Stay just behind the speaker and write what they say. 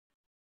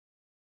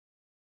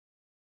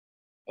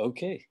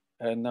Okay,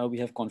 and now we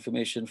have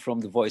confirmation from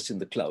the voice in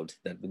the cloud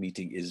that the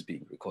meeting is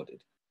being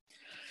recorded.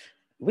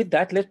 With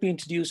that, let me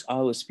introduce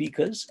our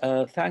speakers.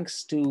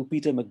 Thanks to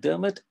Peter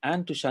McDermott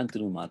and to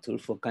Shantanu Mathur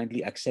for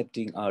kindly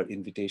accepting our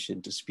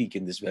invitation to speak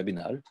in this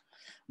webinar.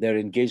 They're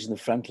engaged in the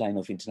front line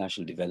of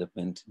international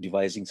development,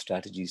 devising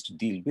strategies to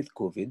deal with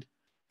COVID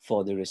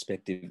for their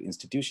respective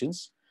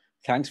institutions.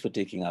 Thanks for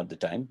taking out the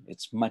time.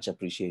 It's much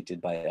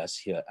appreciated by us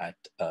here at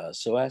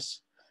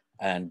SOAS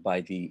and by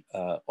the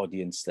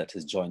audience that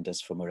has joined us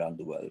from around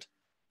the world.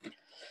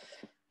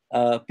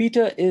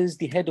 Peter is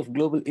the head of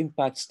global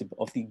impacts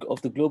of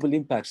the Global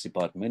Impacts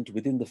Department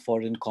within the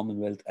Foreign,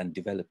 Commonwealth and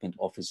Development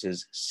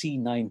Office's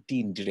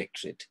C19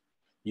 Directorate.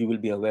 You will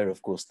be aware,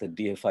 of course, that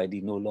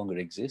DfID no longer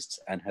exists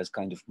and has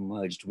kind of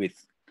merged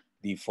with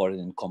the Foreign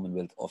and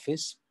Commonwealth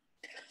Office.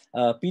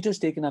 Peter's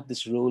taken up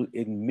this role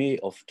in May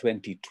of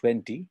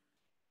 2020.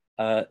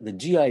 The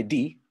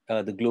GID,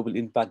 the Global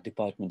Impact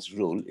Department's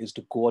role is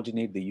to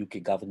coordinate the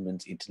UK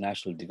government's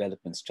international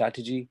development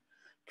strategy,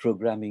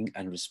 programming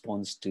and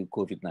response to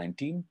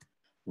COVID-19,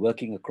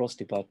 working across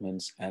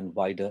departments and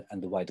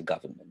the wider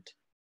government.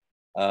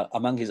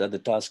 Among his other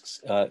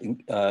tasks,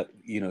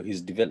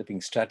 he's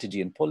developing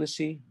strategy and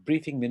policy,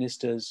 briefing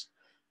ministers,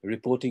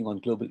 reporting on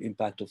global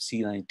impact of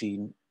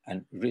C19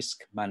 and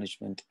risk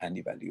management and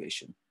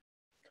evaluation.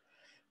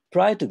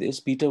 Prior to this,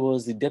 Peter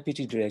was the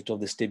Deputy Director of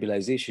the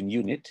Stabilization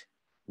Unit,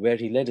 where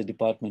he led a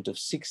department of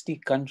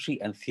 60 country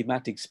and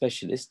thematic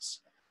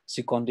specialists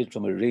seconded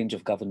from a range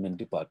of government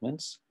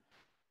departments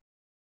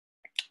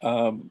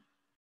to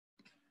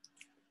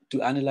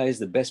analyze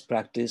the best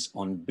practice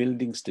on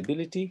building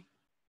stability,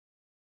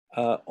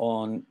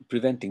 on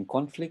preventing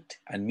conflict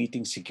and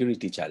meeting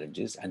security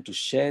challenges, and to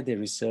share their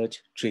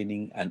research,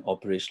 training, and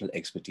operational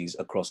expertise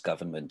across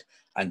government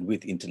and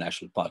with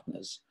international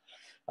partners.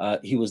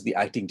 He was the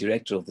acting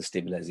director of the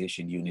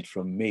Stabilization Unit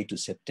from May to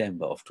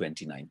September of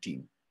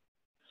 2019.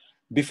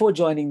 Before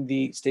joining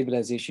the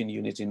Stabilization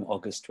Unit in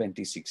August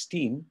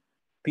 2016,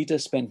 Peter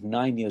spent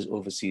 9 years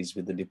overseas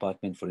with the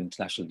Department for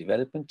International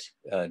Development,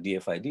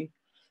 DfID,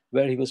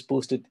 where he was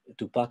posted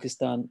to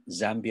Pakistan,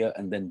 Zambia,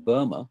 and then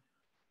Burma,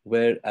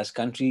 where as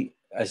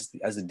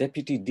the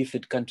Deputy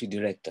DfID Country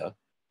Director,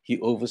 he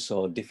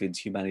oversaw DfID's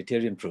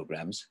humanitarian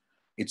programs,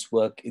 its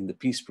work in the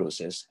peace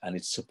process, and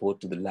its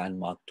support to the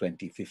landmark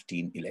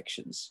 2015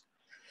 elections.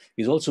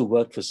 He's also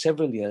worked for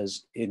several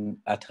years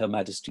at Her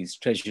Majesty's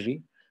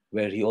Treasury,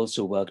 where he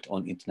also worked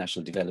on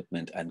international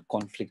development and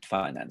conflict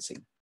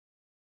financing.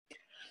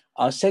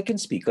 Our second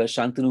speaker,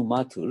 Shantanu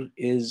Mathur,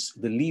 is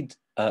the lead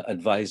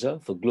advisor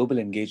for global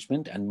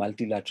engagement and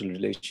multilateral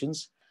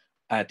relations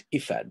at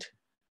IFAD,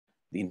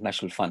 the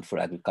International Fund for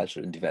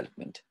Agriculture and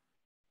Development.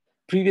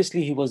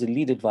 Previously, he was a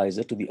lead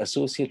advisor to the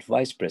Associate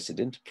Vice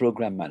President,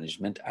 Program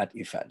Management at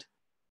IFAD.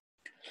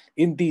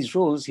 In these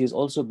roles, he has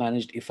also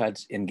managed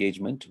IFAD's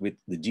engagement with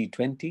the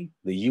G20,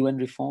 the UN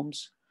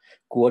reforms,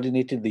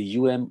 coordinated the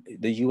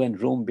UN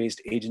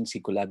Rome-based agency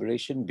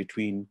collaboration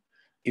between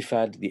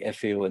IFAD, the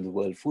FAO, and the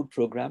World Food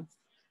Programme,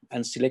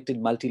 and selected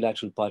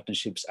multilateral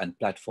partnerships and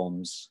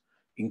platforms,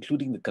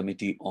 including the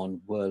Committee on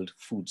World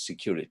Food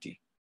Security.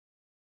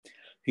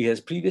 He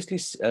has previously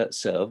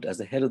served as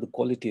the head of the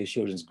Quality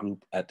Assurance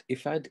Group at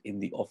IFAD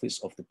in the Office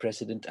of the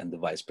President and the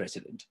Vice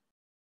President.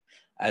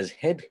 As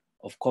head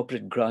of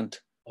Corporate Grant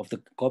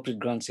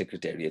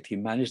Secretariat, he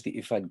managed the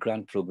IFAD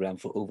grant program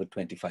for over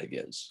 25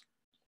 years.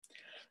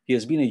 He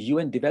has been a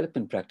UN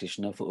development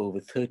practitioner for over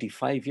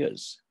 35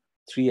 years,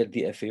 3 at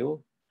the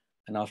FAO,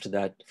 and after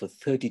that for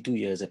 32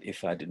 years at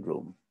IFAD in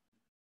Rome.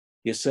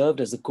 He has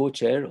served as the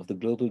co-chair of the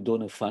Global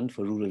Donor Fund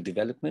for Rural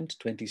Development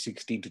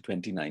 2016 to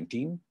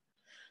 2019,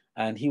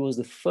 and he was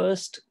the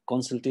first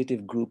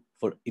consultative group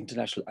for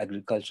International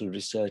Agricultural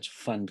Research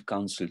Fund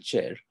Council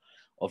chair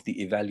of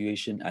the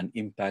Evaluation and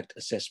Impact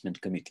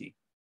Assessment Committee.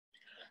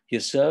 He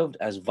has served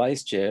as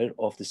vice chair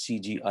of the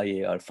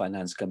CGIAR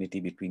Finance Committee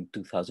between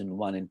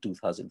 2001 and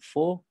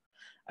 2004,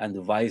 and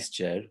the vice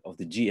chair of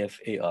the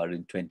GFAR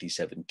in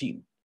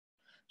 2017.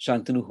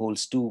 Shantanu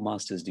holds 2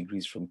 master's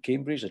degrees from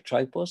Cambridge at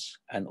Tripos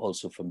and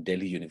also from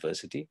Delhi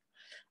University,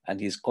 and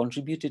he has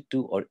contributed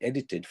to or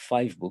edited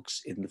 5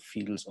 books in the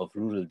fields of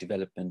rural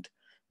development,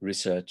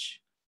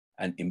 research,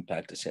 and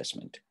impact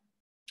assessment.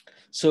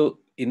 So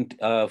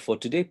for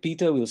today,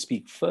 Peter will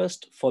speak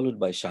first, followed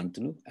by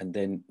Shantanu, and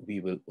then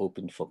we will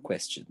open for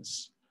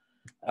questions.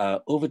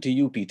 Over to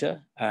you,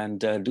 Peter, and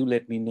do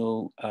let me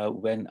know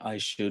when I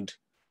should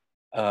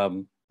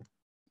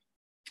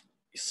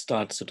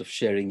start sort of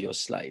sharing your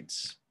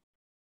slides.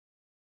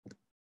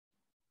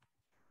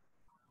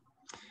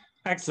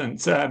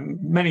 Excellent.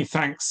 Many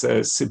thanks,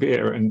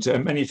 Subir,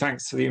 and many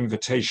thanks for the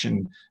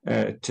invitation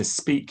to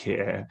speak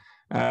here.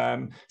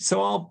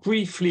 So I'll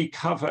briefly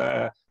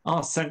cover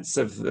our sense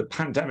of the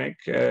pandemic.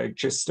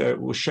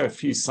 We'll show a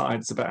few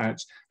slides about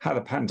how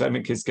the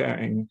pandemic is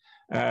going.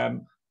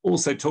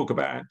 Also talk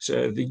about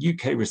the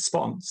UK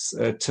response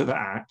to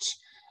that.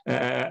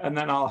 And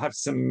then I'll have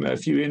a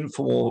few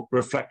informal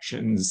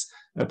reflections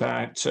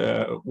about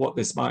what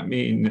this might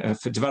mean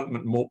for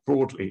development more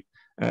broadly,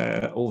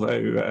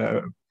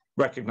 although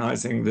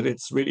recognizing that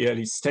it's really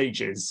early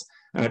stages.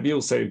 And it'd be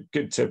also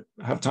good to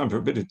have time for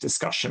a bit of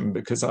discussion,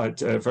 because I'd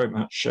very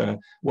much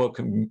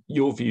welcome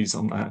your views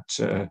on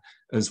that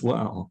as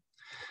well.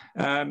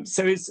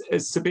 So as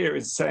Subir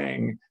is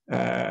saying,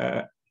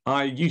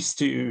 I used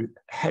to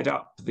head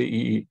up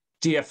the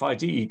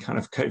DfID kind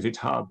of COVID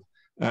hub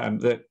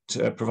that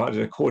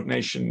provided a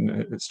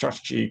coordination,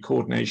 strategy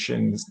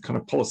coordination, kind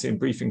of policy and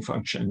briefing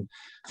function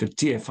for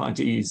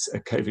DfID's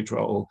COVID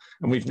role.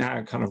 And we've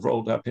now kind of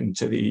rolled up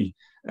into the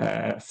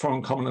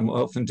Foreign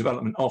Commonwealth and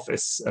Development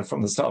Office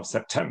from the start of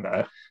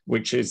September,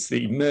 which is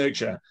the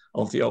merger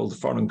of the old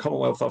Foreign and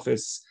Commonwealth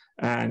Office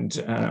and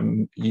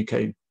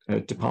UK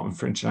Department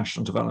for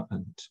International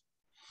Development.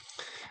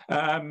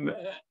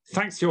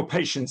 Thanks for your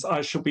patience.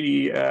 I shall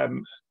be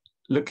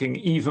looking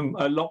even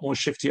a lot more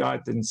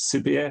shifty-eyed than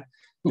Subir,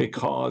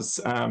 because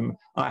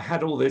I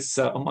had all this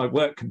on my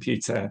work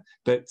computer,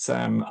 but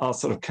our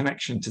sort of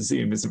connection to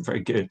Zoom isn't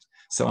very good.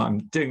 So I'm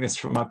doing this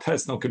from my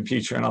personal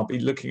computer, and I'll be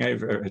looking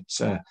over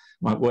at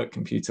my work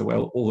computer where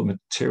all the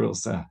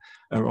materials are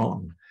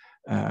on.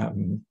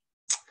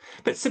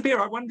 But Subir,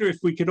 I wonder if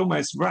we could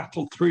almost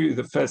rattle through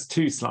the first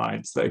two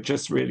slides. They're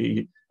just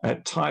really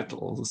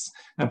titles,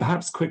 and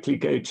perhaps quickly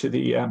go to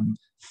the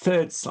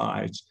third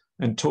slide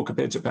and talk a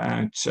bit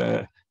about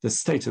the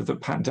state of the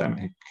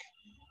pandemic.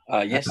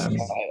 Yes,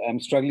 I'm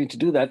struggling to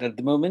do that at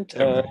the moment.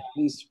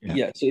 Please,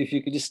 yeah. So if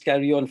you could just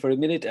carry on for a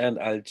minute, and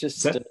I'll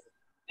just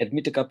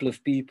admit a couple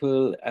of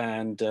people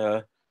and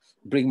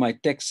bring my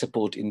tech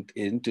support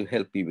in to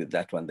help me with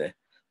that one there.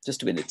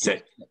 Just a minute.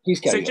 Please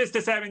carry on. Just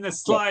to say, I mean, the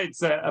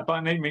slides are by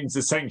no means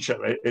essential.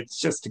 It's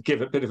just to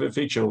give a bit of a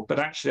visual, but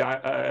actually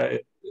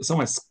it's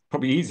almost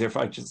probably easier if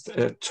I just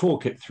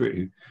talk it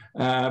through.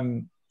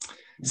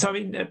 So, I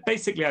mean,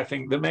 basically, I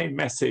think the main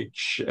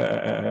message,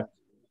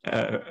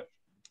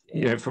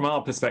 from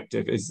our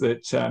perspective is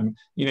that,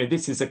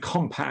 this is a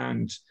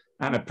compound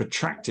and a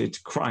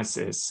protracted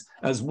crisis,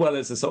 as well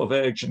as a sort of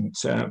urgent,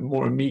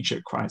 more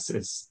immediate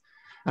crisis.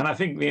 And I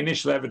think the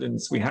initial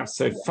evidence we have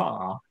so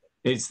far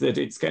is that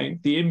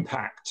the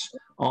impact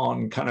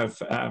on kind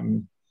of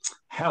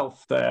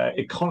health,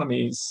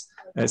 economies,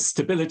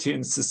 stability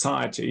in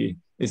society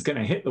is going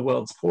to hit the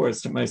world's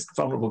poorest and most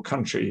vulnerable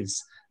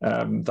countries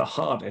the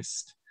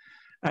hardest.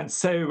 And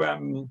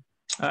so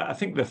I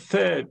think the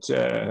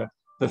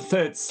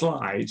third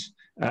slide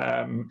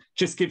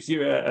just gives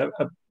you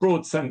a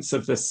broad sense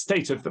of the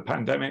state of the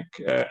pandemic,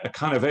 a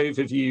kind of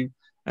overview.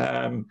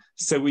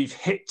 So we've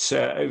hit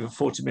over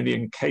 40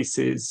 million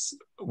cases,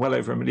 well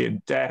over 1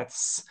 million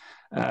deaths.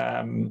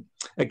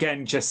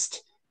 Again,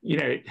 just,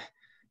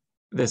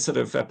 the sort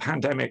of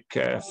pandemic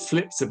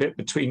flips a bit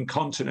between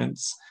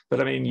continents. But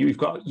I mean, you've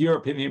got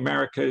Europe and the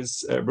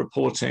Americas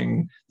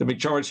reporting the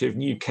majority of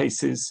new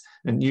cases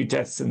and new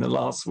deaths in the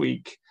last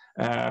week.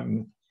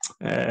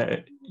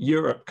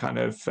 Europe kind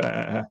of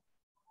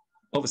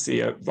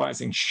obviously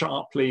rising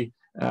sharply.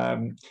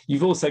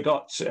 You've also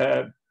got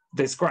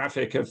this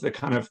graphic of the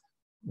kind of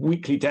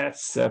weekly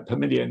deaths per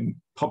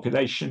million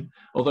population.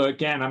 Although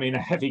again, I mean, a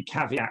heavy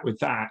caveat with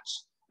that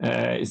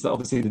is that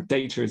obviously the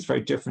data is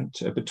very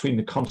different between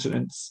the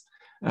continents.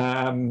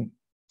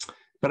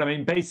 But I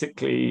mean,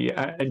 basically,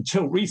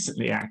 until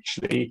recently,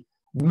 actually,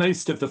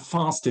 most of the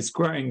fastest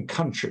growing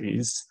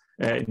countries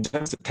in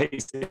terms of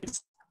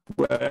cases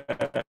were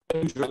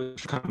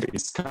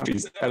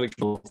countries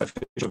eligible for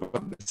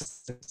government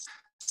assistance.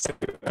 So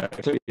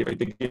clearly a very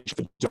big issue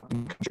for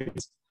developing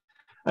countries.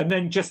 And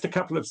then just a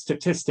couple of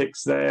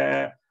statistics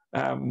there.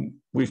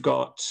 We've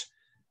got,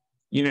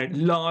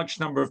 large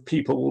number of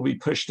people will be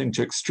pushed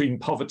into extreme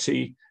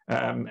poverty,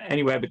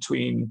 anywhere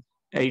between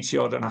 80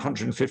 odd and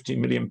 150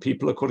 million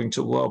people, according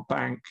to the World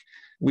Bank.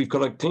 We've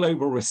got a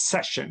global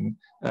recession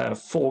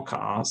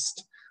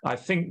forecast. I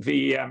think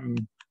the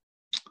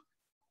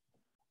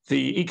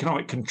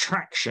economic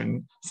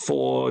contraction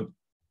for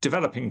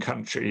developing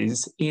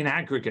countries in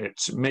aggregate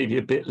may be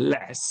a bit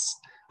less,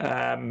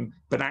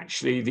 but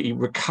actually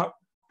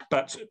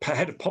but per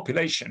head of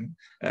population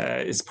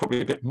is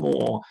probably a bit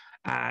more,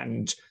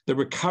 and the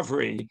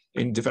recovery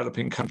in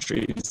developing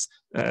countries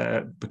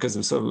because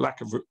of sort of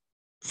lack of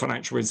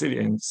financial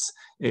resilience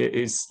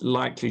is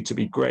likely to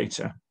be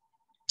greater.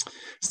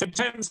 So in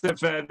terms of,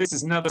 this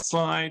is another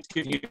slide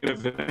giving you a bit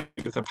of an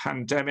overview of the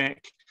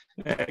pandemic,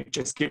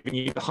 just giving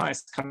you the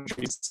highest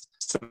countries,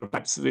 sort of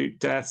absolute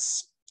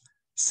deaths,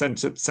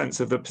 sense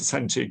of the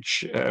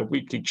percentage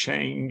weekly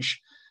change.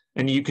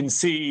 And you can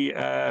see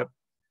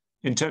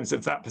in terms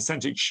of that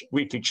percentage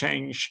weekly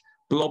change,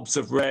 blobs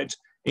of red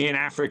in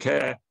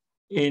Africa,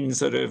 in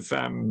sort of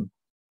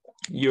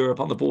Europe,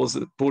 on the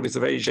borders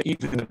of Asia,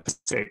 even in the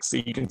Pacific. So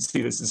you can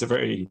see this is a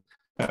very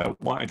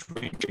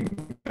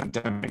wide-ranging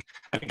pandemic.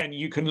 And again,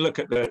 you can look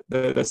at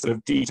the sort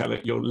of detail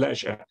at your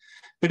leisure.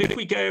 But if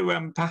we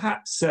go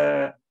perhaps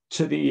to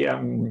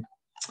the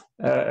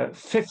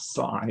fifth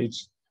slide,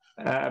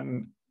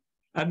 and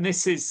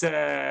this is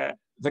the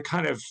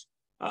kind of,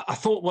 I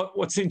thought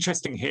what's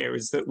interesting here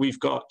is that we've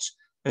got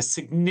a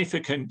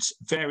significant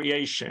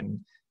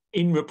variation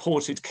in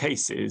reported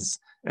cases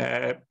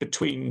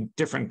between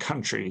different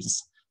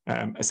countries.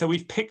 So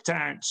we've picked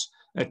out,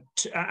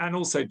 and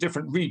also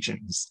different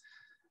regions.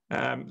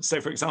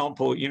 So for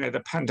example,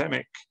 the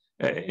pandemic,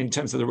 in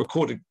terms of the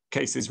recorded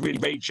cases, really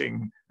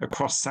raging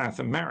across South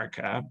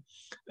America,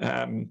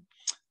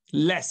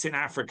 less in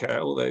Africa,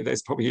 although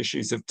there's probably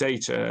issues of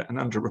data and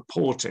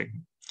underreporting.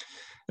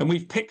 And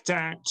we've picked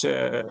out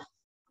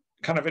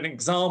kind of an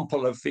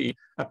example of the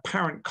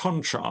apparent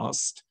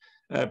contrast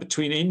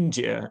between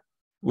India,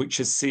 which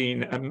has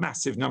seen a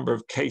massive number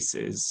of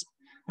cases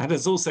and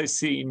has also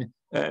seen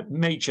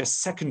major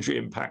secondary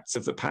impacts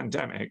of the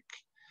pandemic,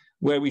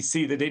 where we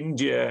see that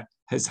India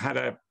has had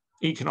an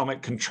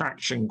economic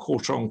contraction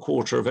quarter on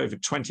quarter of over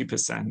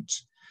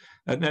 20%.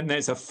 And then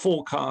there's a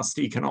forecast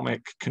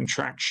economic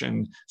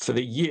contraction for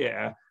the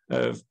year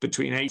of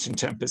between 8 and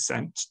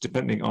 10%,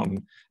 depending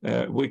on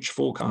which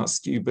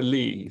forecast you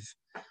believe.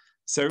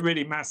 So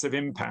really massive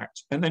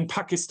impact. And then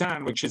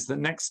Pakistan, which is the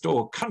next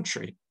door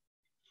country,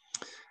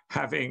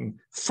 having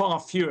far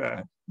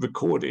fewer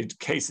recorded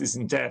cases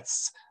and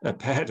deaths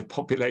per head of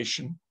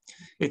population.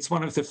 It's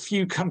one of the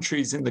few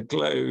countries in the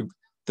globe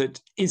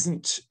that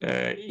isn't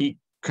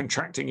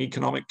contracting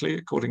economically,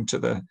 according to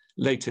the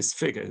latest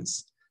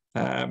figures.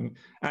 And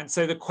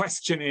so the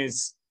question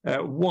is,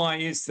 why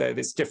is there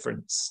this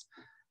difference?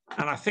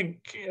 And I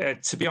think,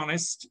 to be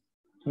honest,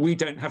 we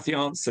don't have the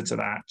answer to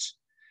that.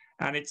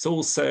 And it's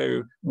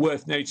also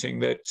worth noting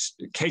that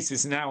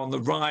cases are now on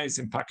the rise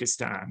in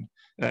Pakistan,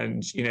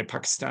 and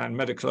Pakistan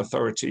Medical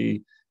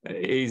Authority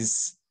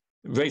is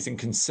raising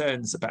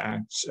concerns about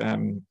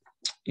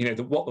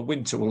what the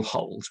winter will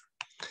hold.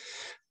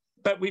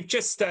 But we've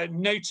just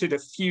noted a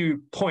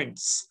few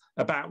points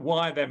about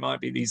why there might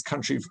be these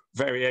country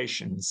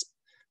variations.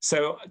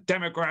 So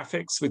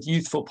demographics with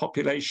youthful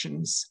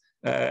populations,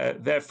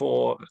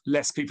 therefore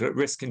less people at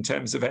risk in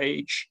terms of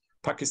age.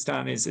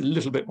 Pakistan is a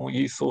little bit more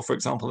youthful, for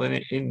example,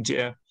 than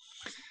India.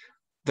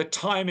 The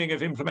timing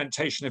of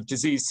implementation of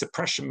disease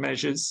suppression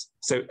measures,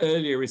 so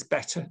earlier is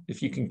better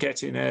if you can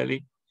get in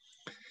early.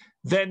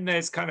 Then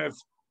there's kind of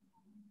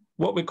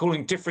what we're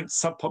calling different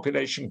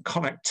subpopulation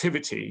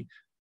connectivity,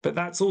 but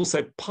that's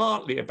also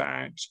partly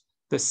about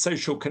the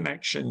social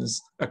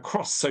connections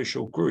across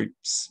social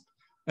groups.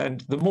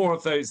 And the more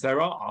of those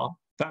there are,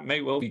 that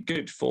may well be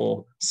good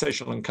for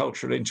social and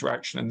cultural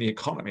interaction and the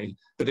economy,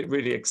 but it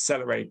really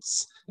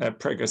accelerates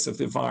progress of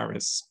the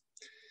virus.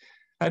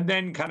 And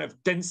then kind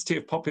of density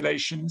of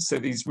population, so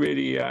these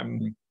really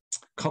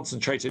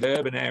concentrated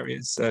urban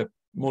areas,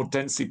 more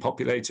densely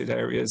populated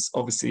areas,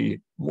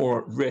 obviously more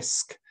at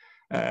risk.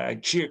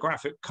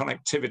 Geographic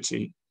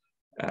connectivity,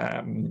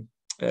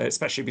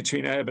 especially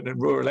between urban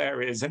and rural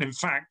areas. And in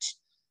fact,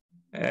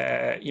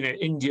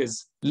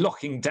 India's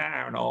locking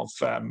down of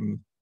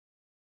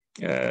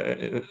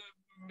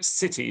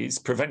cities,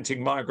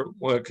 preventing migrant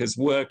workers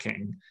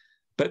working,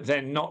 but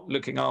then not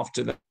looking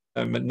after them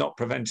and not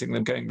preventing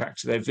them going back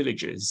to their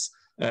villages,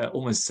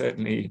 almost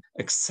certainly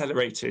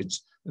accelerated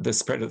the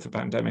spread of the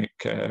pandemic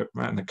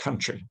around the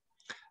country.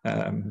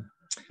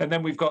 And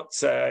then we've got,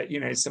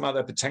 some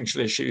other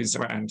potential issues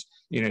around,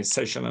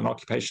 social and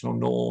occupational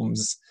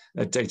norms,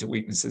 data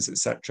weaknesses,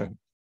 etc.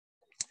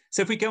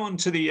 So if we go on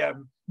to the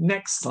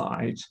next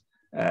slide,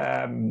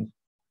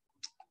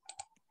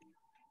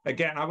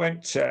 again, I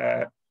won't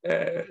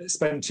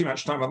spend too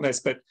much time on this,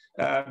 but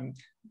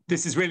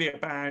this is really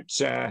about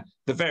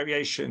the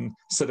variation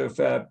sort of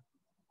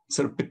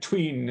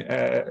between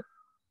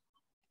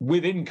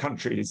within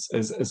countries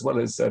as well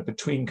as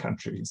between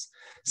countries.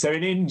 So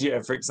in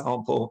India, for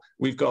example,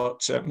 we've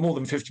got more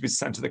than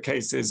 50% of the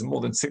cases and more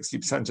than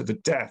 60% of the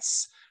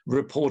deaths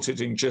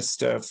reported in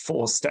just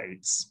 4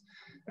 states.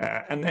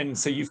 And then,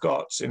 so you've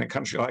got, in a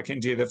country like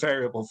India, the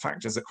variable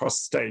factors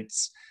across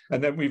states.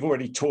 And then we've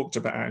already talked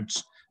about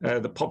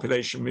the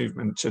population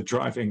movement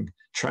driving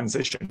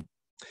transition.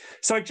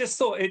 So I just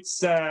thought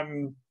it's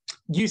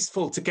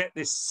useful to get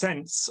this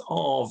sense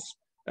of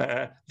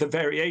the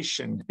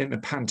variation in the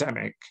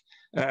pandemic,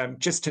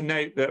 just to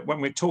note that when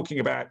we're talking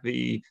about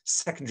the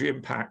secondary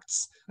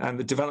impacts and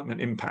the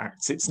development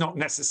impacts, it's not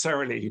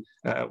necessarily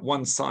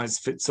one size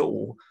fits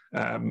all.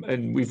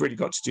 And we've really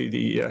got to do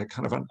the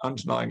kind of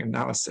underlying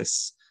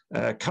analysis,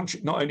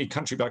 not only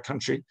country by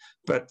country,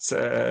 but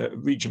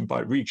region by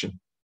region.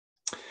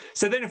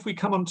 So then if we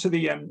come on to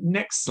the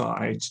next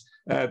slide,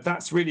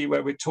 that's really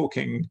where we're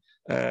talking,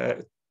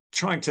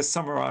 trying to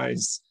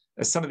summarize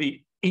some of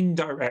the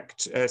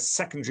indirect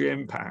secondary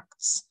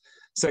impacts.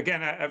 So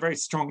again, a very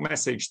strong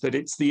message that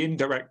it's the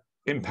indirect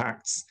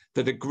impacts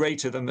that are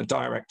greater than the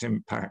direct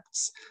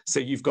impacts. So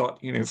you've got,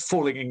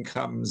 falling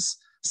incomes,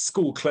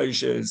 school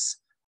closures,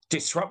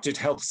 disrupted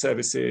health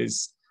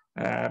services.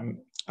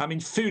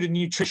 Food and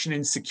nutrition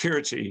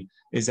insecurity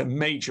is a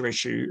major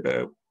issue.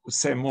 We'll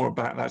say more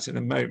about that in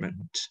a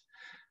moment.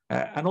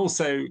 And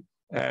also,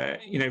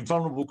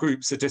 vulnerable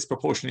groups are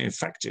disproportionately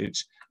affected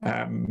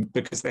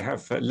because they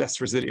have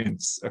less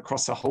resilience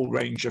across a whole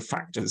range of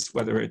factors,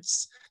 whether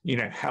it's,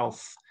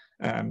 health,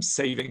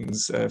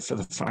 savings for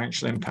the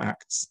financial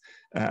impacts,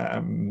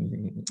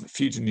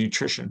 food and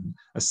nutrition,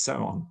 and so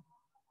on.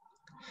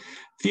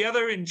 The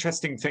other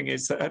interesting thing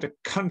is that at a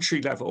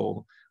country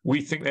level,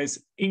 we think there's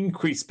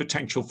increased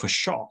potential for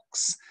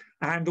shocks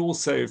and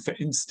also for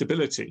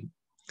instability,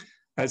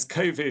 as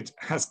COVID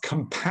has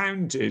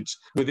compounded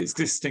with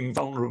existing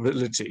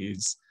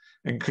vulnerabilities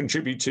and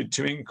contributed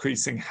to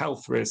increasing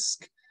health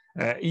risk,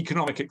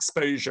 economic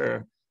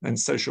exposure, and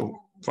social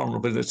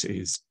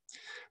vulnerabilities.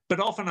 But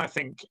often I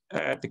think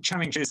the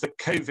challenge is that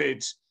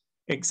COVID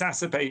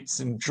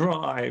exacerbates and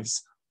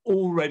drives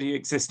already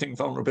existing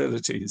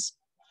vulnerabilities.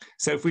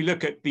 So if we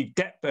look at the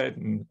debt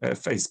burden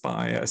faced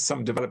by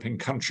some developing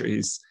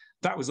countries,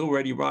 that was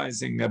already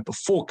rising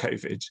before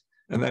COVID,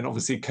 and then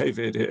obviously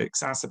COVID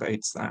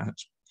exacerbates that.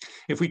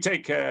 If we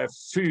take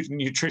food and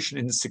nutrition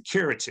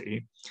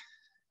insecurity,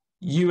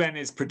 UN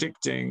is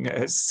predicting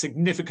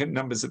significant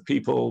numbers of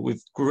people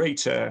with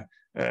greater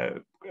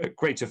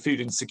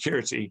food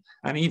insecurity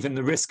and even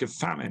the risk of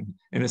famine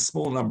in a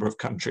small number of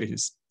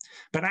countries.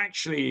 But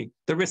actually,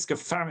 the risk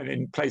of famine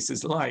in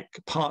places like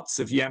parts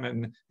of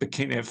Yemen,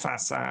 Burkina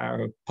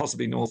Faso,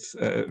 possibly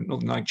northern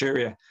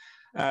Nigeria,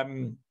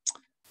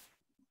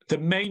 the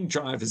main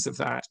drivers of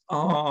that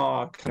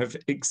are kind of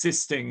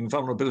existing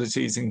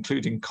vulnerabilities,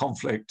 including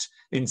conflict,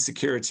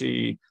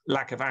 insecurity,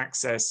 lack of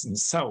access, and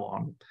so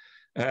on.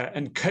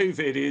 And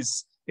COVID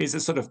is a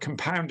sort of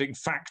compounding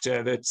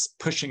factor that's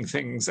pushing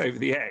things over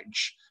the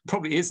edge.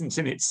 Probably isn't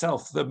in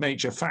itself the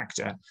major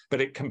factor,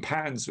 but it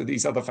compounds with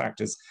these other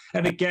factors.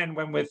 And again,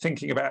 when we're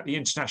thinking about the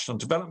international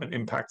development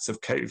impacts of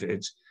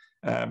COVID,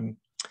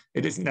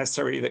 it isn't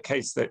necessarily the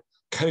case that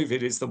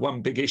COVID is the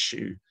one big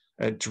issue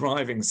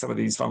driving some of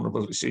these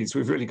vulnerabilities.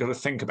 We've really got to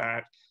think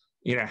about,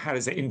 how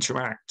does it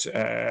interact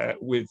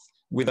with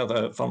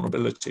other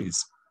vulnerabilities?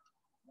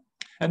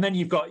 And then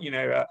you've got,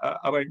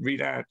 I won't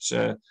read out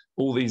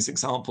all these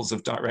examples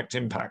of direct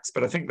impacts,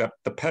 but I think that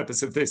the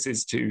purpose of this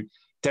is to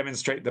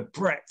demonstrate the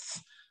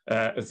breadth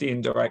of the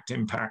indirect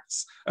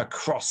impacts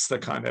across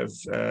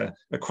the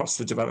across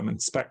the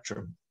development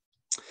spectrum.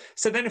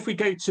 So then if we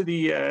go to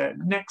the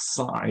next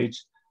slide,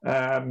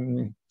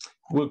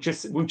 we've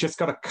just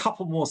got a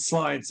couple more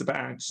slides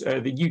about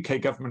the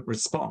UK government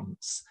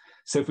response.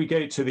 So if we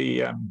go to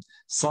the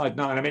slide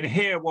 9, I mean,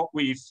 here what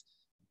we've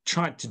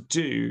tried to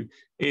do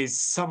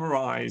is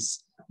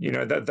summarize,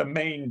 the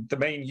main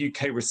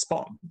UK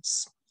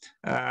response.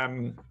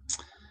 And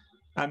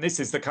this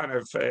is the kind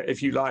of,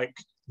 if you like,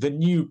 the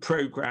new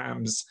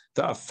programs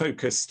that are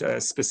focused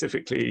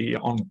specifically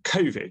on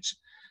COVID.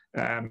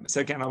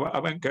 So again, I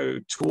won't go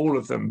to all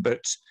of them,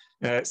 but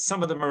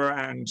some of them are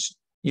around,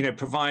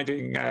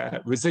 providing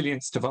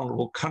resilience to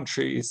vulnerable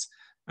countries,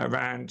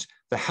 around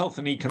the health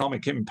and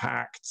economic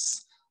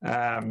impacts,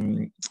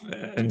 and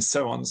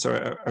so on,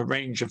 so a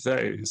range of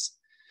those.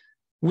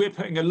 We're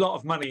putting a lot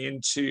of money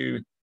into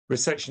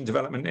research and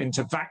development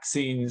into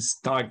vaccines,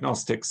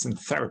 diagnostics, and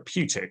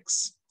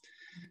therapeutics.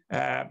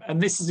 And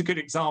this is a good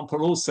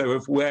example also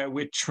of where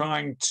we're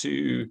trying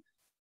to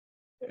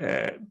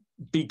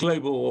be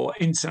global or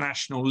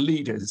international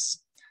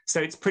leaders. So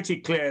it's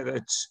pretty clear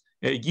that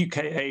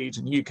UK aid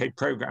and UK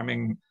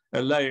programming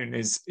alone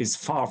is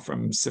far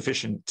from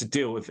sufficient to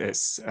deal with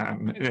this,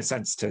 in a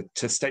sense,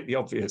 to state the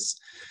obvious.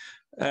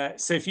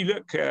 So if you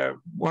look,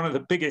 one of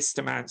the biggest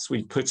amounts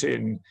we put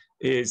in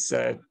is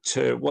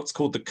to what's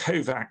called the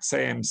COVAX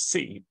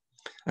AMC.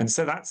 And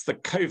so that's the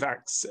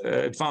COVAX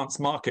Advanced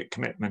Market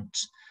Commitment.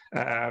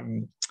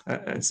 And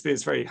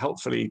Subir's very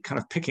helpfully kind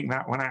of picking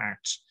that one out.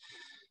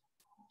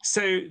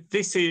 So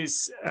this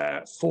is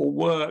for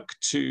work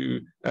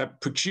to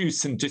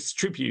produce and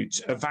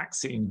distribute a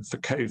vaccine for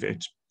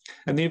COVID.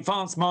 And the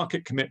advanced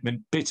market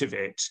commitment bit of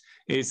it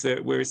is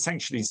that we're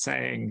essentially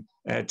saying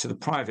to the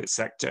private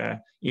sector,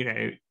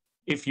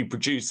 if you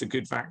produce a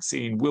good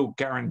vaccine, we'll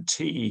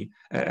guarantee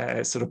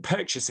sort of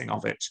purchasing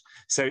of it.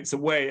 So it's a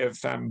way of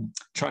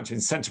trying to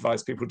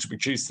incentivize people to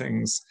produce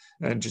things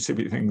and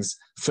distribute things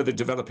for the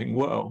developing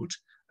world,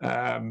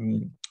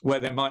 where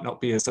there might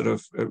not be a sort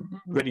of a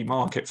ready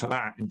market for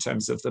that in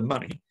terms of the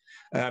money.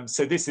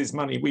 So this is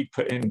money we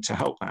put in to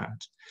help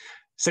that.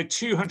 So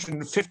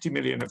 250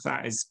 million of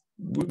that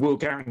we'll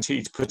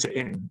guarantee to put it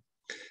in.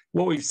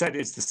 What we've said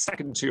is the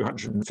second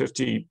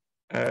 250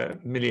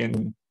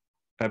 million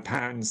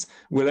pounds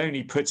will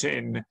only put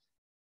in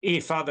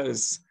if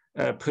others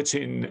put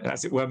in,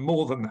 as it were,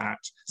 more than that.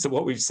 So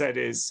what we've said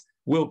is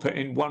we'll put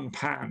in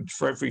 £1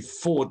 for every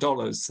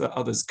 $4 that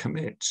others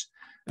commit.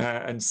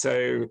 And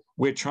so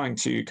we're trying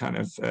to kind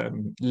of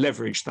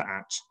leverage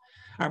that.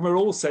 And we're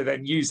also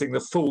then using the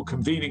full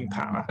convening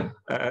power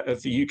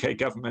of the UK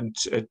government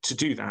to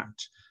do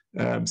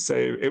that. So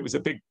it was a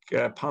big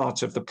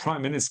part of the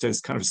Prime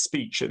Minister's kind of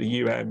speech at the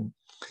UN.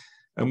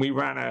 And we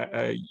ran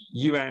a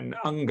UN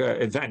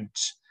UNGA event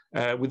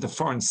with the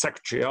Foreign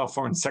Secretary, our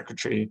Foreign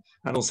Secretary,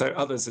 and also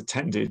others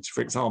attended,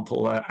 for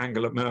example,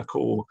 Angela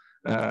Merkel,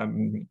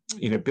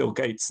 Bill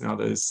Gates and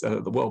others,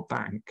 the World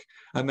Bank.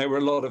 And there were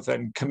a lot of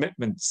then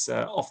commitments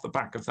off the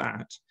back of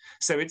that.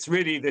 So it's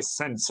really this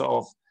sense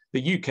of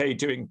the UK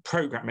doing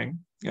programming,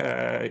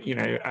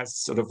 as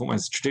sort of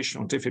almost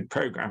traditional DfID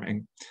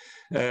programming,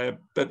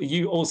 but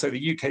also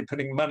the UK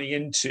putting money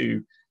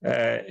into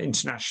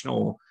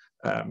international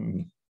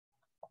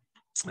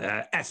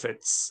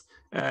efforts,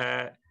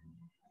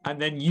 and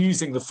then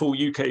using the full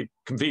UK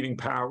convening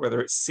power,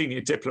 whether it's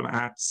senior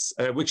diplomats,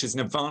 which is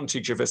an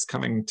advantage of us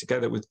coming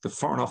together with the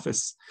Foreign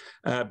Office,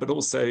 but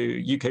also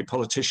UK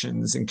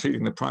politicians,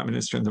 including the Prime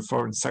Minister and the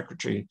Foreign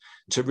Secretary,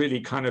 to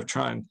really kind of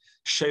try and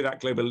show that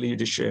global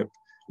leadership,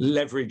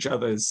 leverage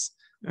others,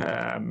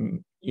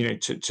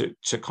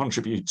 to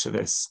contribute to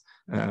this.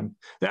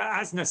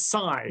 As an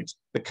aside,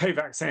 the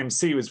COVAX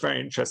AMC was very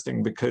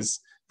interesting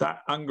because that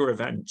UNGA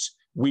event,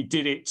 we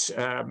did it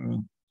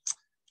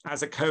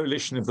as a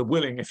coalition of the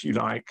willing, if you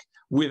like,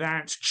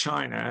 without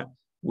China,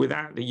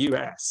 without the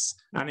US,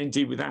 and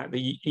indeed without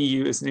the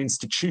EU as an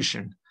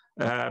institution.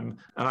 And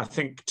I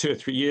think 2 or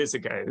 3 years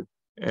ago,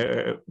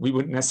 we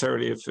wouldn't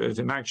necessarily have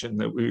imagined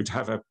that we would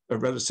have a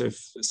relative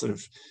sort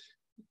of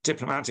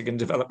diplomatic and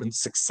development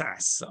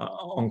success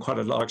on quite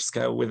a large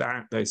scale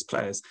without those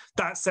players.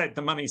 That said,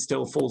 the money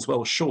still falls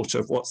well short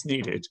of what's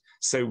needed.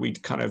 So we'd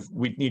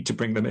need to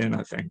bring them in,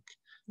 I think.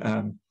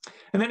 And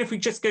then if we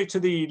just go to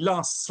the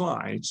last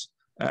slide,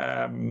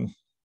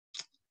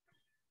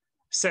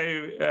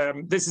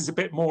 this is a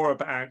bit more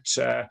about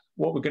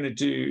what we're going to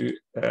do,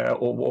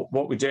 or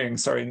what we're doing,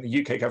 sorry, in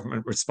the UK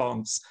government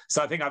response.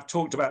 So I think I've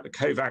talked about the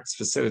COVAX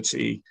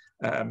facility.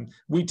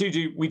 We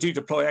do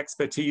deploy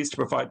expertise to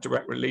provide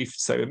direct relief,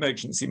 so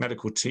emergency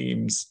medical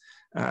teams.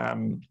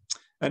 And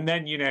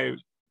then,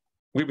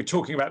 we were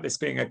talking about this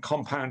being a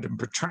compound and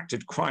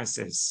protracted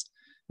crisis,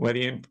 where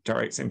the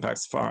indirect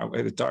impacts far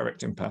outweigh the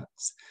direct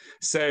impacts.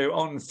 So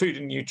on food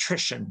and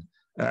nutrition,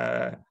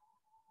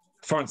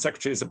 Foreign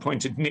Secretary has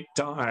appointed Nick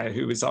Dyer,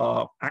 who is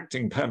our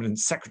acting permanent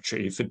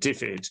secretary for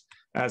DfID,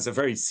 as a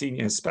very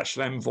senior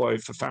special envoy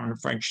for famine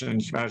prevention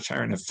and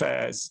humanitarian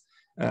affairs.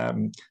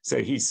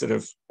 So he's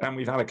and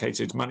we've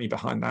allocated money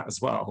behind that as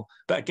well.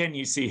 But again,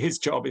 you see his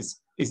job is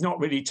not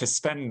really to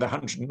spend the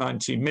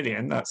 190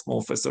 million, that's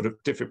more for sort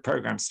of DfID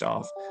program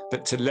staff,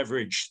 but to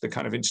leverage the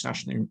kind of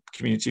international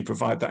community,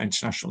 provide that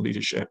international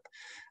leadership.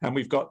 And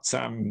we've got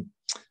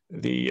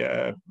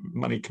the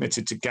money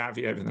committed to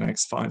Gavi over the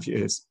next 5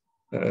 years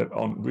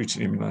on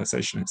routine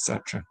immunisation,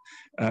 etc.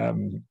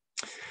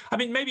 I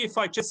mean, maybe if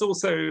I just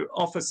also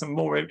offer some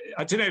more,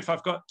 I don't know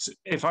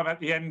if I'm at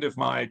the end of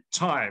my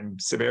time,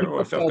 Subir, or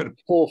if I've got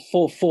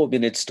 4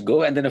 minutes to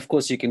go. And then, of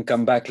course, you can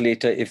come back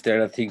later if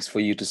there are things for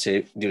you to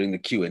say during the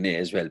Q&A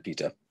as well,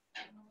 Peter.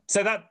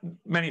 So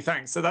many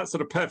thanks. So that's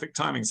sort of perfect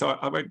timing. So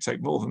I won't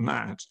take more than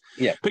that.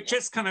 Yeah. But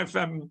just kind of,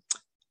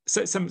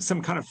 so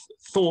some kind of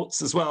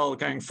thoughts as well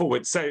going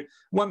forward. So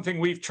one thing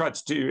we've tried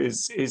to do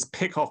is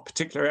pick off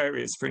particular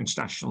areas for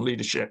international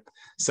leadership.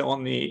 So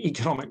on the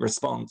economic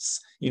response,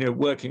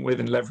 working with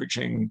and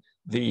leveraging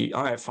the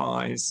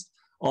IFIs,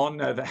 on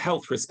the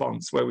health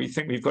response, where we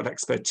think we've got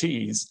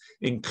expertise,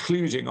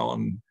 including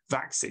on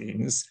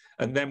vaccines,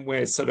 and then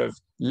we're sort of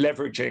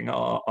leveraging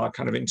our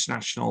kind of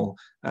international,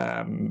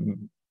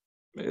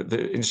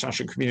 the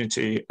international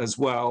community as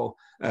well.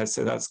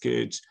 So that's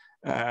good.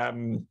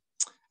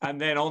 And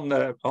then on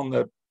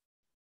the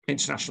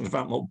international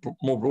development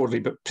more broadly,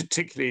 but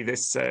particularly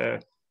this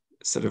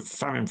sort of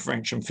famine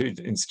prevention, food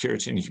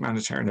insecurity and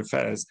humanitarian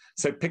affairs.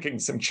 So picking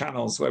some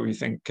channels where we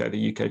think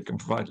the UK can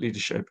provide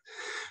leadership.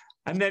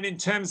 And then in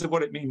terms of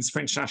what it means for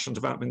international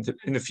development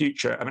in the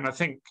future, I mean, I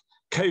think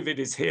COVID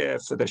is here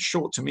for the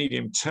short to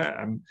medium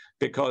term,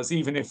 because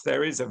even if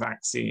there is a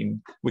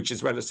vaccine, which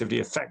is relatively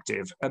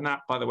effective, and that,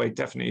 by the way,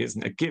 definitely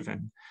isn't a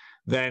given,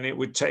 then it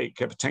would take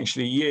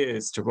potentially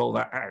years to roll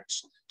that out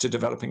to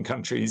developing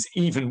countries,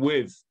 even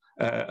with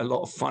a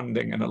lot of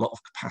funding and a lot of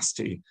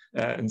capacity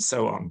and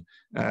so on.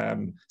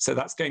 So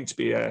that's going to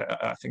be,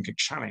 I think, a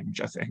challenge,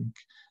 I think.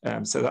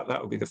 So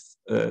that would be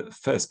the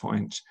first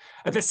point.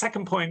 And the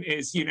second point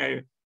is,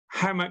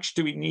 how much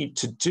do we need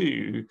to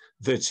do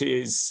that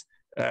is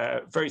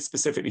very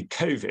specifically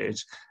COVID,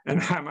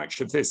 and how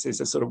much of this is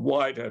a sort of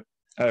wider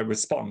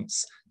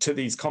response to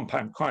these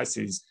compound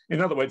crises?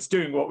 In other words,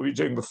 doing what we were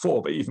doing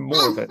before, but even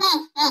more of it.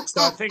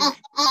 So I think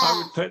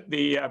I would put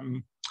the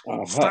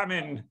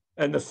famine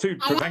and the food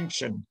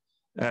prevention,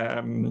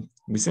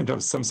 we seem to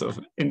have some sort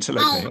of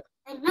interlock here.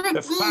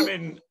 The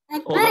famine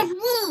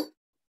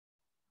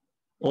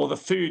or the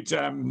food,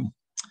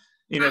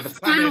 the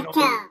famine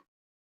or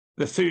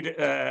the food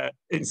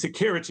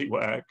insecurity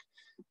work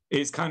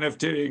is kind of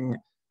doing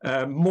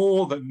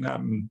more than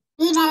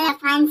doing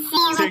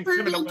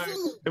similar work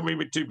that we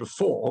would do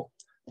before,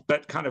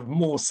 but kind of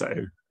more so,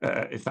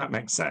 if that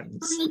makes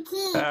sense.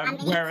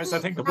 Whereas I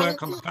think the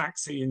work on the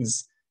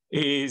vaccines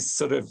is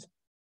sort of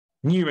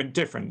new and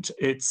different.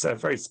 It's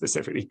very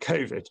specifically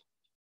COVID.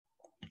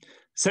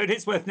 So it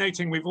is worth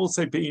noting we've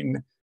also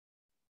been,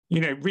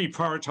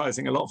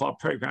 reprioritizing a lot of our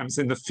programs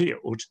in the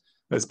field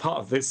as part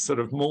of this sort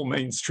of more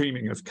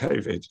mainstreaming of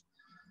COVID.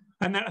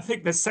 And then I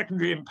think the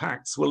secondary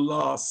impacts will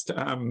last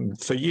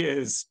for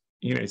years,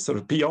 sort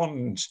of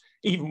beyond,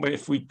 even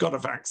if we got a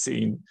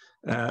vaccine,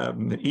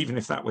 even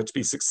if that were to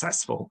be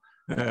successful,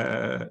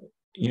 the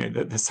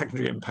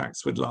secondary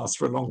impacts would last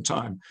for a long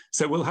time.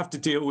 So we'll have to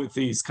deal with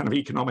these kind of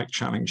economic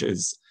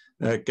challenges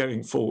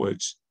going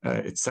forward,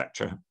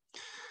 etc.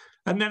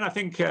 And then I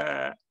think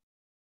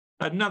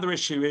another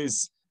issue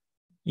is,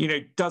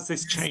 does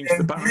this change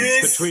the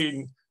balance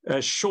between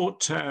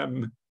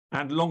short-term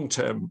and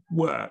long-term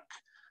work?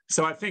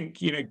 So I think,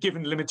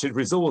 given limited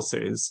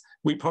resources,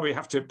 we probably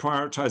have to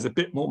prioritize a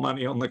bit more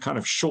money on the kind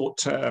of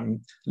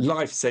short-term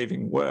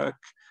life-saving work.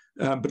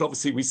 But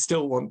obviously, we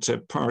still want to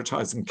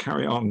prioritize and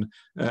carry on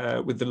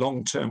with the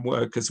long-term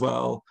work as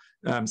well.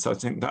 So I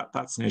think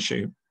that's an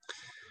issue.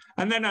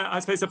 And then I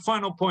suppose a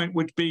final point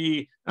would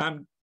be,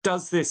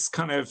 does this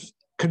kind of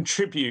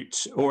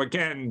contribute or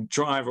again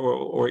drive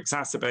or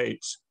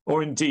exacerbate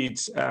or indeed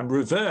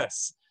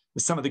reverse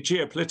some of the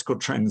geopolitical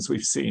trends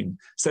we've seen?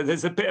 So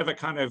there's a bit of a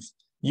kind of,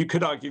 you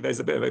could argue there's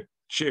a bit of a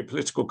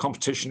geopolitical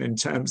competition in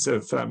terms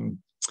of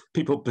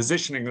people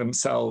positioning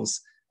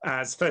themselves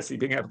as firstly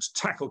being able to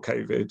tackle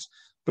COVID,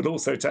 but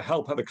also to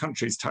help other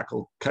countries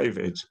tackle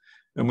COVID.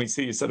 And we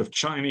see sort of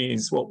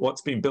Chinese,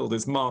 what's been billed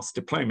as mass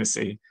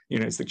diplomacy,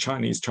 as the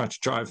Chinese try to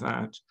drive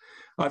that.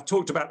 I've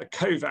talked about the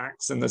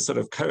COVAX and the sort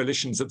of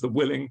coalitions of the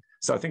willing.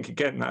 So I think,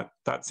 again,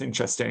 that's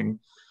interesting.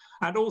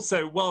 And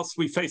also, whilst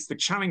we face the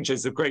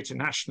challenges of greater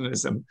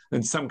nationalism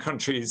in some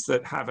countries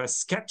that have a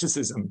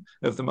skepticism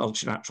of the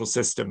multilateral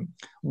system,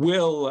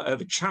 will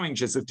the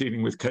challenges of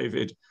dealing with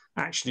COVID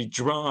actually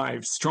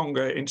drive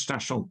stronger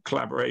international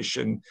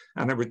collaboration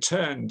and a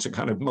return to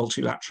kind of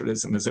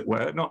multilateralism, as it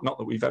were? Not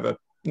that we've ever,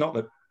 not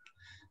that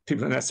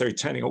people are necessarily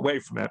turning away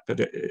from it, but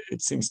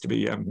it seems to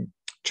be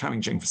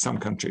challenging for some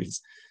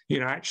countries.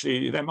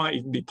 Actually, there might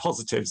even be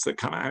positives that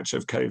come out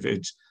of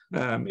COVID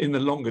in the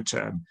longer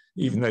term,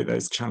 even though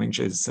there's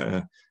challenges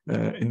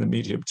in the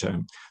medium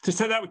term.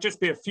 So that would just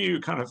be a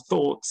few kind of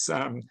thoughts.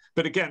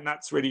 But again,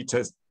 that's really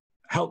to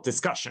help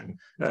discussion.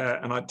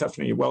 And I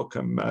definitely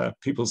welcome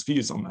people's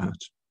views on that.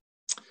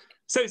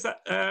 So is that,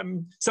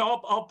 so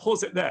I'll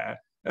pause it there.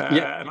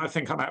 And I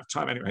think I'm out of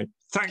time anyway.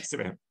 Thanks,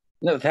 Subir.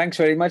 No, thanks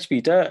very much,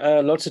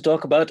 Peter. Lots to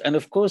talk about. And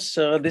of course,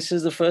 this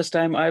is the first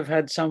time I've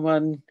had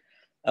someone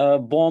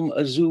bomb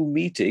a Zoom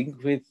meeting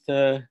with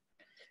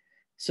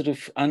sort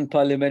of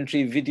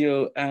unparliamentary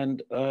video,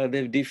 and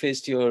they've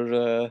defaced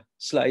your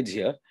slides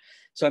here.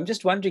 So I'm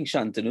just wondering,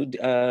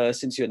 Shantanu,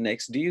 since you're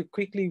next, do you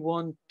quickly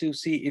want to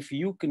see if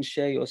you can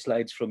share your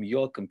slides from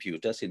your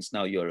computer, since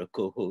now you're a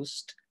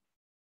co-host?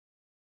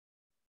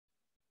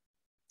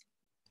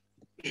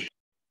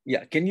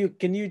 Yeah, can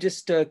you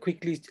just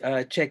quickly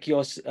check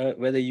yours,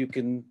 whether you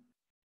can...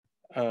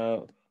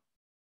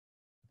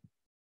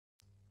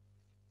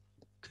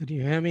 Could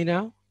you hear me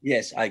now?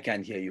 Yes, I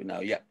can hear you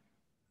now, yeah.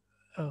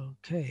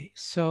 Okay,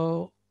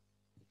 so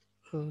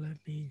let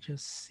me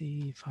just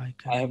see if I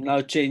can... I have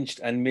now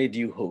changed and made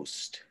you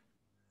host.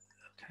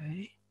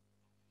 Okay,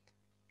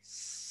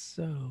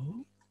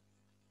 so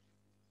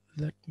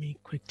let me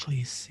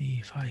quickly see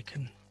if I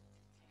can...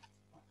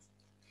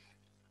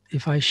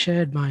 If I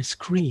shared my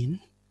screen...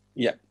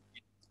 Yeah,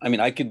 I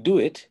mean, I could do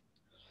it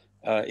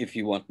if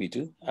you want me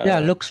to. Yeah,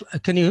 looks.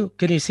 Can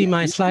you see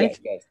my slide?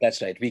 Yes,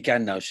 that's right. We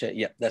can now share.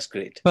 Yeah, that's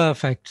great.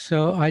 Perfect.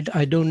 So I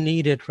don't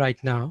need it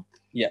right now.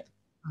 Yeah.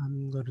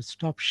 I'm going to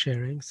stop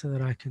sharing so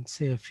that I can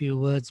say a few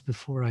words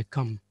before I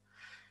come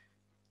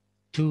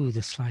to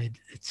the slide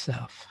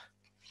itself.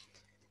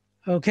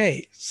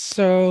 Okay,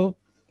 so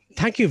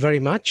thank you very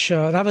much.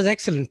 That was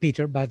excellent,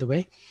 Peter, by the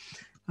way.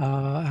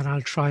 And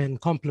I'll try and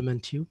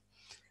compliment you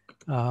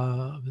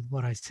with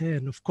what I say.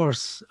 And of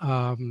course,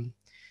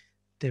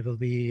 there will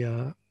be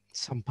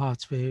some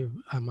parts where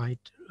I might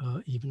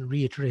even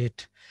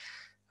reiterate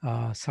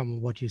some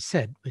of what you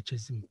said, which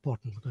is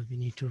important because we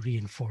need to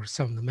reinforce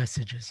some of the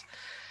messages.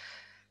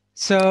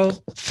 So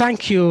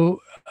thank you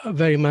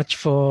very much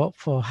for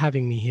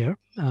having me here,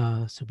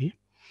 Subir.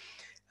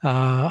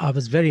 I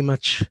was very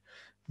much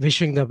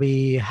wishing that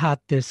we had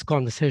this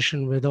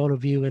conversation with all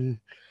of you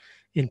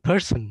in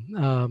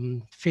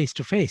person, face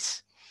to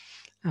face,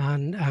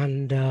 and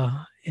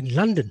in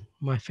London,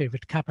 my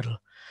favorite capital.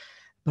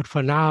 But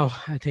for now,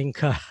 I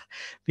think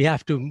we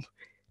have to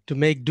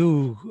make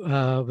do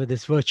with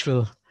this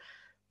virtual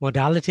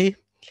modality,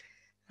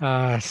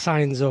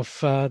 signs of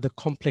the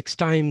complex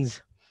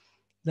times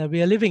that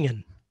we are living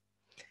in.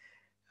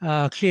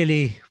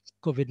 Clearly,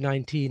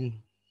 COVID-19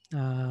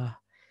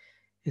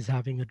 is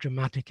having a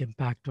dramatic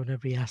impact on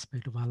every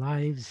aspect of our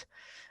lives,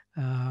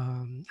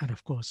 and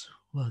of course,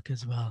 work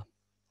as well.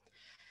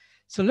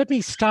 So let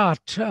me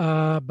start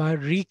by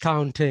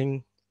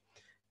recounting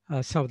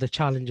some of the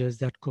challenges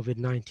that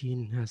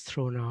COVID-19 has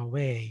thrown our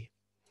way.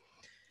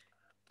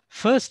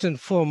 First and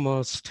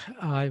foremost,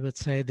 I would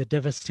say the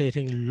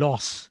devastating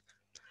loss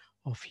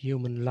of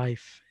human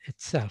life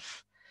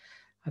itself.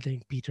 I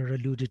think Peter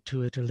alluded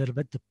to it a little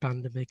bit. The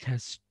pandemic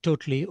has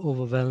totally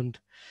overwhelmed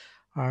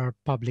our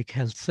public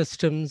health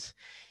systems.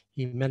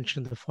 He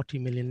mentioned the 40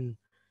 million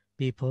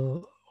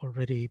people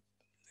already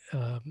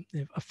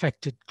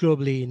affected,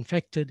 globally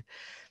infected,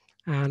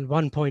 and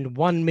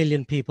 1.1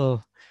 million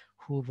people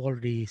who've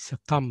already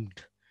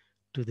succumbed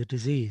to the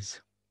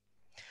disease.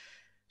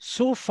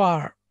 So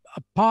far,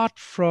 apart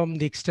from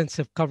the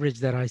extensive coverage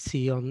that I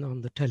see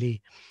on the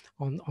telly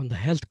on the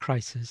health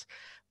crisis,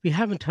 we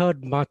haven't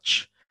heard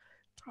much,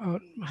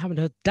 haven't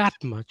heard that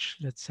much,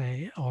 let's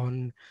say,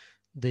 on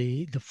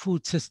the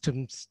food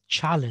systems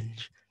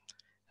challenge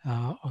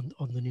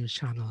on the news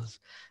channels.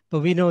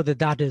 But we know that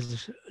that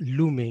is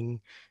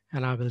looming,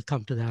 and I will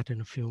come to that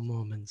in a few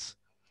moments.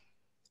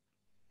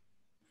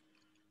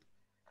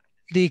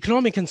 The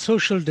economic and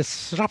social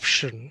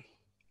disruption,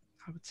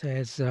 I would say,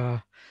 is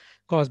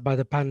caused by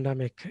the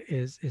pandemic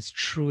is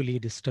truly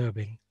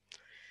disturbing.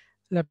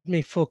 Let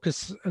me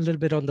focus a little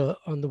bit on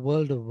the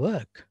world of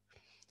work.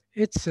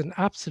 It's an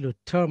absolute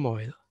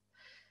turmoil.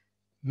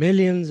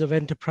 Millions of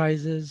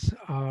enterprises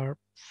are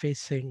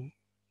facing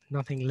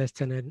nothing less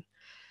than an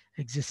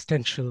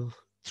existential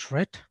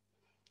threat.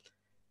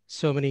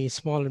 So many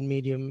small and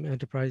medium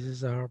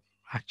enterprises are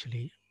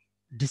actually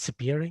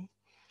disappearing.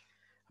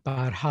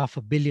 About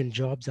 500 million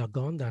jobs are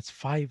gone. That's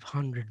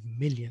 500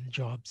 million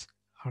jobs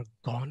are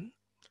gone.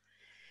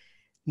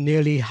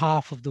 Nearly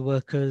half of the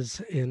workers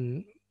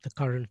in the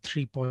current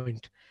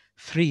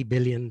 3.3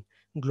 billion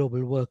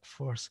global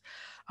workforce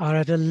are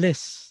at a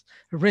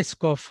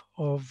risk of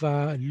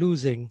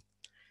losing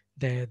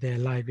their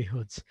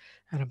livelihoods.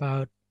 And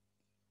about,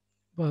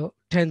 well,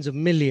 tens of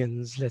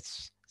millions,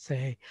 let's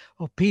say,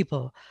 of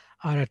people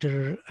are at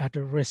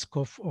a risk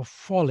of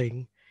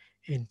falling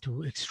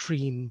into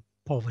extreme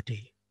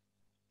poverty.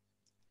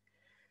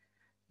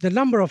 The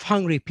number of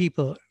hungry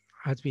people,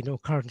 as we know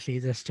currently,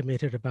 is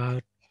estimated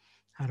at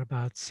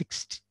about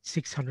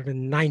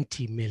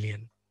 690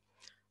 million.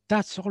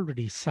 That's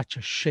already such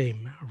a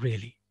shame,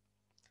 really.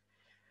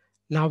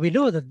 Now we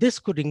know that this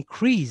could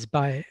increase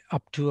by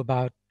up to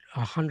about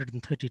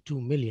 132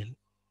 million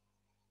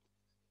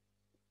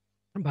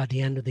by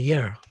the end of the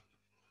year.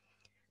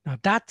 Now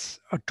that's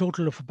a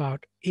total of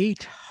about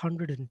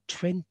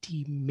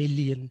 820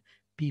 million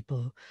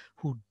people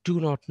who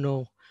do not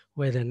know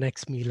where their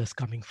next meal is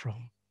coming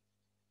from.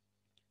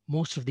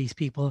 Most of these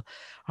people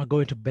are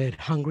going to bed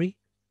hungry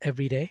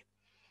every day.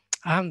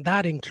 And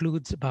that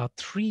includes about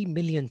 3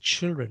 million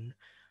children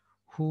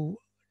who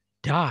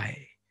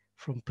die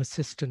from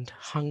persistent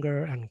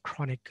hunger and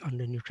chronic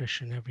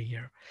undernutrition every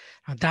year.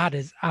 And that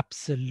is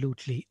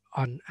absolutely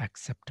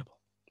unacceptable.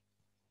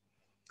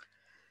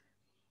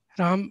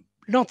 And I'm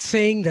not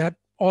saying that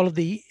all of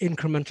the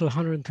incremental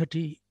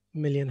 130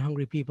 million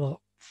hungry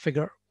people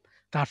figure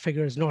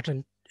is not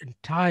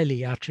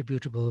entirely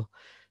attributable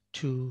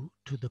to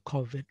the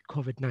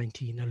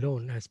COVID-19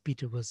 alone, as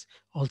Peter was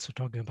also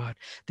talking about.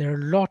 There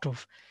are a lot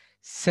of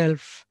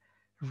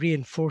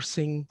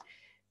self-reinforcing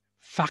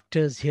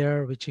factors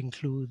here, which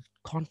include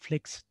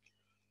conflicts,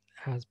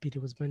 as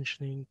Peter was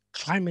mentioning,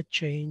 climate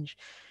change,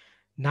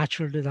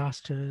 natural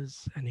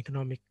disasters, and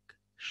economic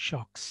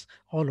shocks,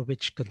 all of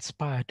which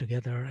conspire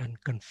together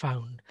and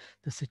confound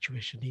the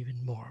situation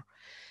even more.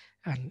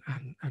 And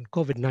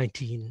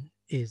COVID-19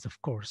 is, of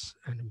course,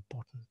 an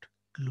important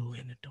glue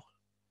in it all.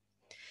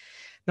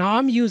 Now,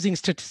 I'm using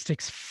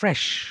statistics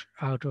fresh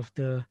out of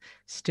the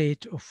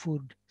State of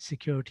Food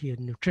Security and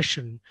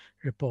Nutrition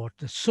report,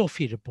 the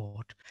SOFI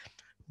report,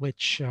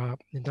 which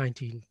in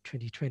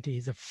 2020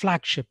 is a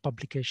flagship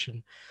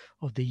publication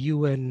of the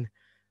UN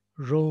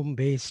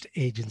Rome-based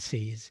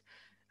agencies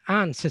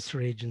and sister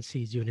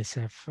agencies,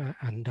 UNICEF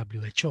and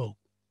WHO.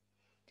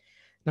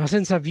 Now,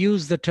 since I've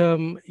used the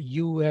term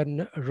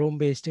UN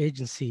Rome-based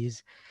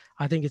agencies,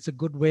 I think it's a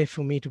good way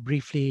for me to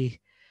briefly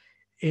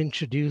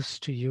introduce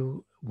to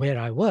you where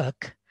I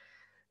work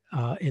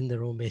in the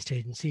Rome-based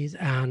agencies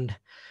and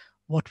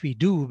what we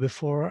do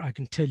before I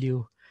can tell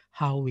you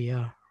how we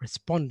are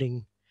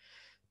responding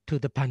to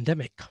the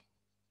pandemic.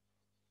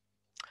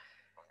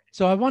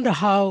 So I wonder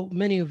how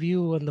many of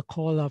you on the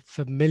call are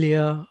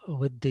familiar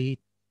with the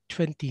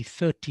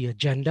 2030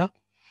 agenda.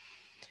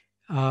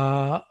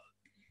 The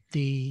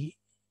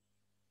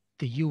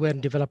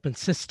UN development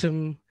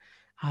system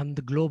and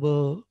the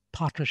Global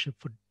Partnership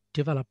for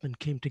Development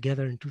came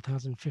together in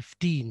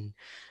 2015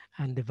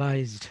 and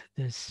devised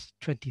this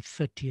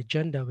 2030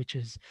 agenda, which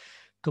is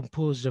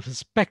composed of a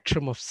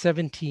spectrum of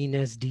 17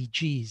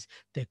 SDGs,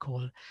 they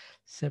call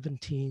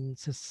 17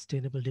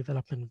 Sustainable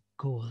Development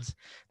Goals.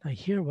 Now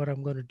here what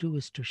I'm going to do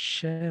is to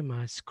share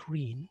my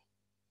screen.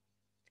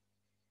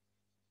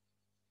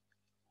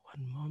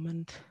 One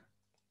moment.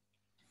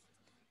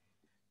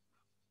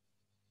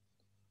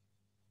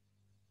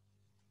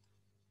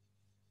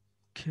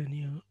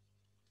 Can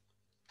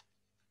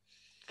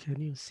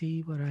you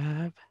see what I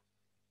have?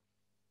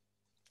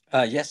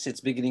 Yes, it's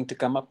beginning to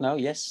come up now.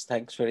 Yes,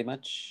 thanks very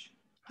much.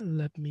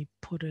 Let me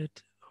put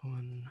it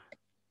on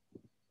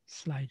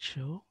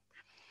slideshow.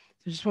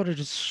 I just wanted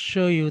to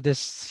show you this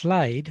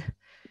slide.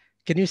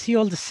 Can you see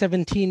all the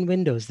 17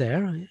 windows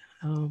there?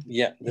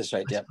 Yeah, that's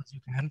right. Yeah.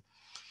 You can.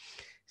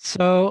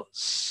 So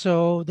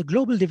the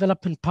Global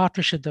Development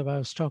Partnership that I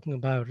was talking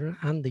about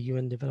and the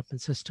UN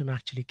Development System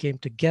actually came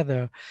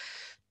together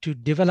to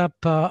develop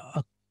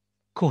a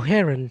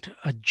coherent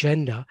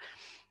agenda.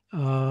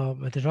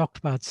 They talked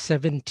about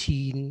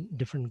 17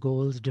 different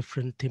goals,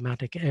 different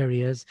thematic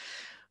areas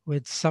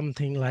with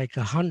something like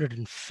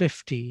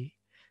 150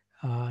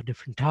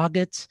 different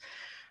targets.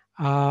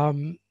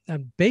 And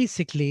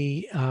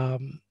basically,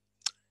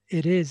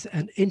 it is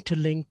an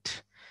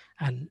interlinked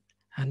and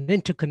an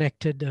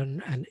interconnected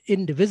and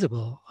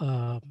indivisible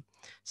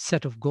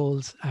set of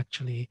goals,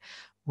 actually,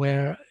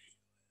 where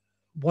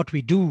what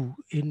we do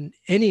in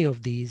any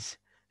of these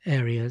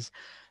areas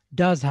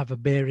does have a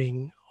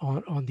bearing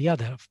on the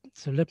other.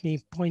 So let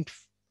me point,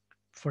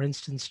 for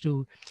instance,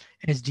 to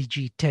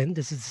SDG 10.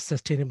 This is the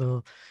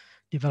Sustainable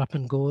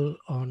Development Goal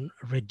on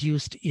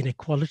reduced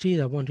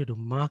inequality. I want you to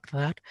mark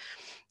that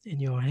in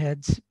your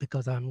heads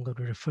because I'm going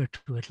to refer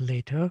to it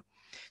later.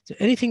 So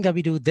anything that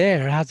we do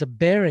there has a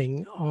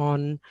bearing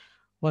on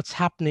what's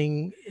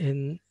happening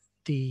in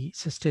the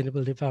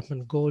Sustainable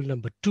Development Goal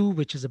number 2,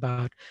 which is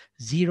about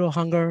zero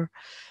hunger,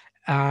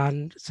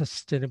 and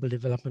Sustainable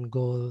Development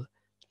Goal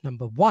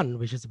number 1,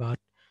 which is about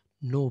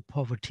no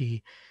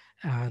poverty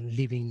and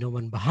leaving no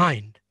one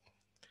behind.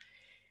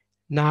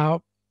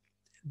 Now,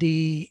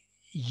 the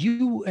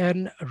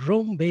UN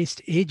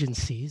Rome-based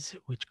agencies,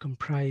 which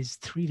comprise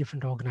 3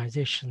 different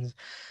organizations,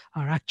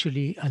 are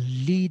actually a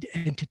lead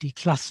entity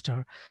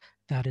cluster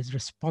that is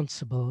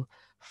responsible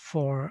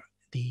for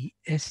the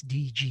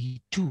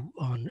SDG 2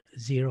 on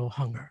zero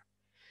hunger.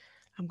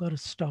 I'm going to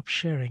stop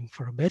sharing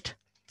for a bit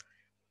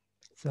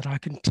so that I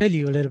can tell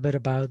you a little bit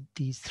about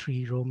these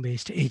 3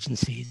 Rome-based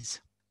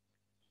agencies.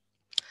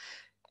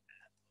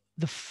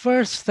 The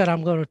first that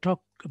I'm going to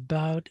talk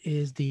about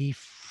is the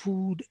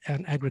Food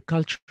and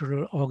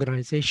Agricultural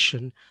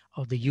Organization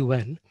of the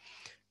UN,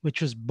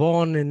 which was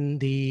born in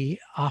the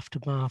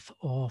aftermath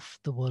of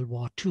the World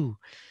War II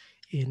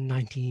in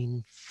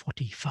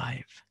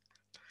 1945.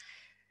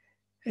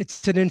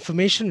 It's an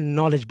information and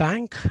knowledge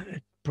bank.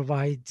 It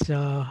provides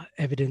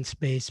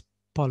evidence-based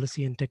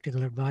policy and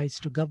technical advice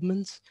to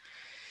governments.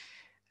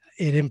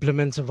 It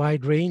implements a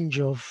wide range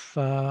of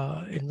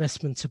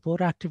investment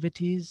support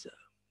activities.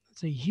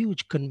 It's a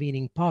huge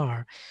convening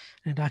power,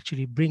 and it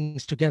actually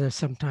brings together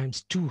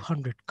sometimes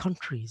 200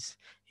 countries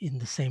in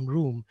the same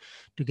room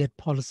to get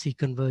policy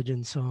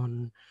convergence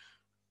on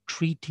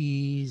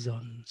treaties,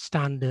 on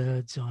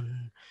standards,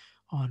 on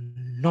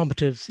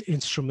normative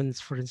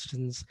instruments, for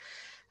instance,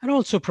 and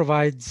also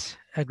provides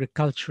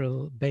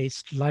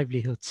agricultural-based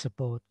livelihood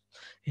support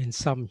in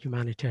some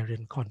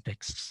humanitarian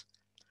contexts.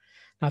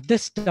 Now,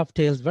 this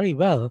dovetails very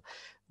well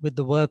with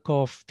the work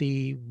of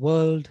the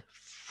World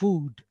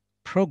Food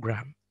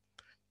Programme,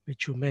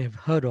 which you may have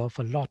heard of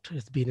a lot.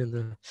 It's been in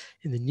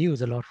the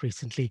news a lot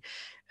recently.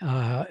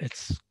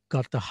 It's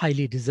got the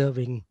highly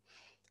deserving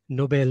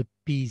Nobel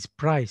Peace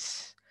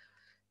Prize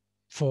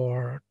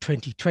for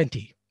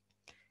 2020.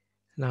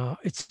 Now,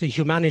 it's a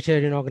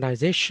humanitarian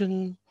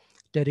organization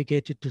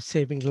dedicated to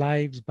saving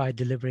lives by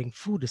delivering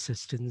food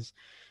assistance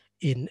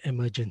in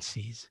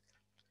emergencies.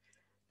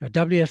 Now,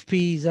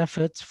 WFP's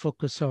efforts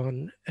focus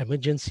on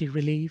emergency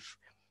relief,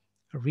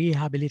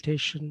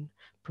 rehabilitation,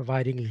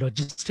 providing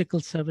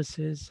logistical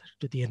services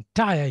to the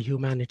entire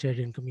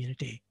humanitarian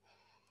community.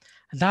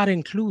 And that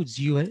includes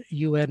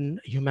UN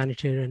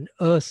humanitarian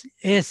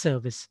air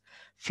service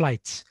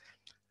flights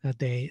that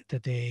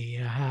they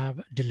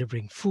have,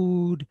 delivering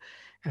food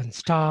and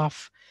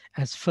staff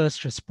as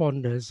first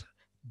responders,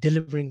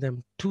 delivering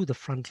them to the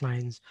front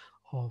lines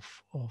of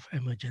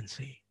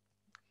emergency.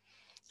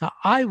 Now,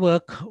 I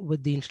work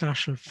with the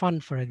International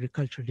Fund for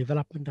Agricultural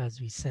Development, as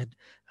we said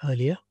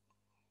earlier.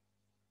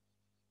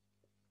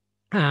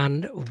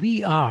 And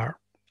we are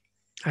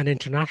an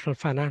international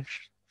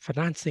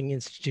financing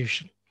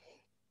institution.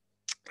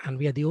 And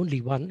we are the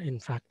only one, in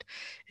fact,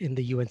 in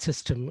the UN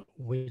system,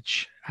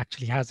 which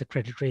actually has a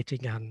credit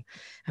rating and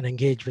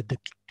engage with the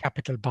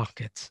capital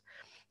markets.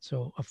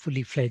 So a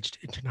fully fledged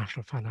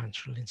international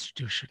financial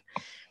institution.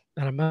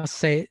 And I must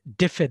say,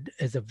 DfID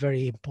is a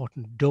very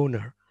important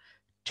donor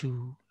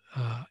to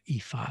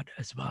IFAD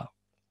as well.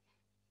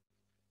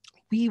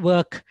 We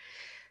work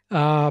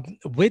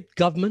with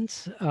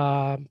governments,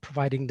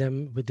 providing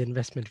them with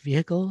investment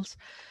vehicles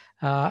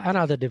and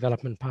other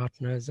development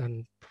partners,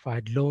 and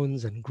provide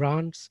loans and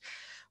grants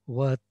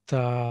worth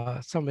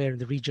somewhere in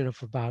the region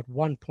of about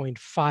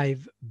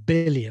 $1.5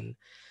 billion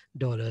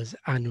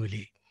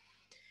annually.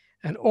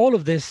 And all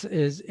of this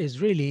is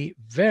really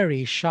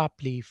very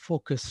sharply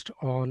focused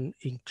on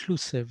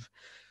inclusive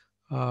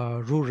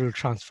rural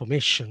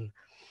transformation,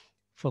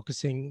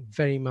 focusing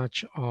very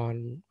much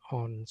on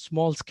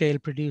small scale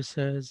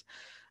producers,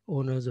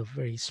 owners of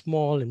very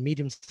small and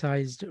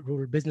medium-sized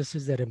rural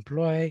businesses that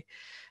employ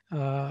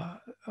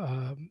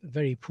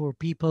very poor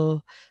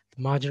people,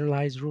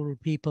 marginalized rural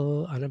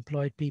people,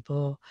 unemployed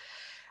people.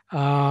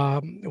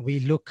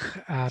 We look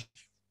at,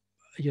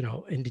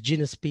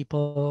 indigenous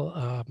people,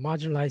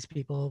 marginalized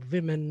people,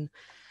 women,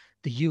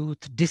 the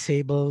youth,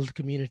 disabled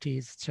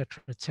communities, et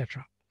cetera, et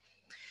cetera.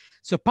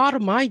 So part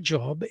of my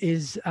job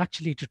is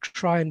actually to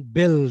try and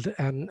build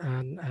and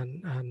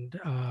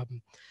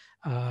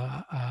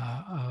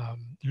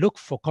look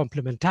for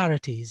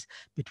complementarities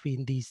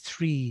between these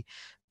 3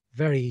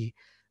 very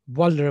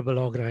vulnerable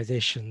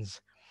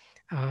organizations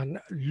and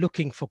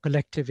looking for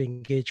collective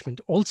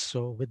engagement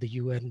also with the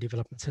UN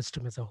development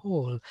system as a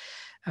whole,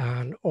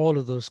 and all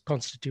of those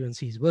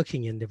constituencies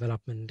working in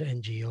development,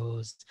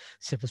 NGOs,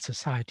 civil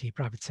society,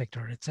 private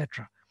sector,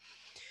 etc.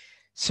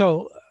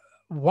 So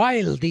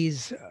while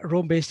these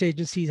Rome-based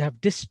agencies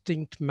have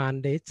distinct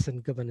mandates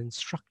and governance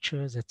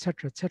structures,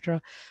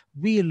 etc.,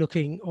 we are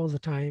looking all the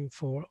time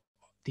for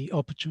the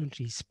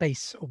opportunity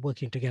space of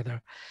working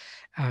together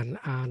and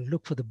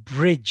look for the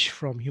bridge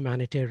from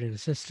humanitarian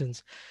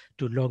assistance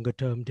to longer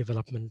term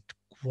development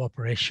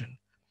cooperation.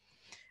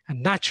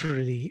 And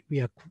naturally, we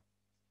are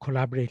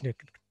collaborating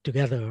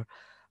together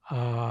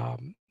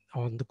on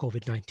the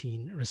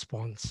COVID-19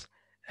 response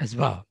as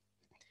well.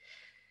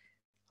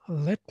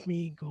 Let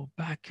me go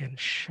back and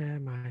share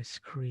my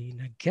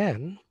screen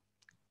again,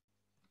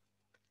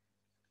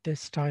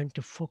 this time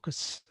to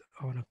focus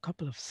on a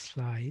couple of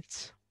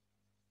slides.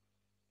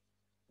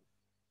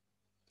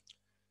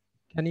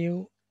 Can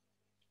you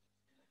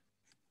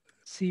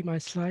see my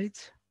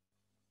slides?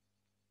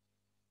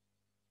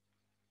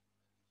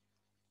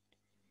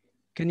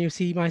 Can you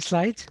see my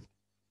slides?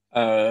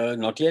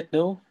 Not yet,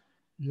 no.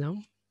 No?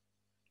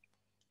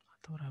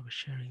 I thought I was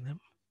sharing them.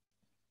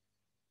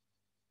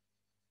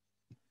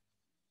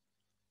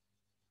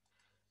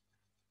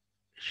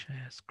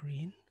 Share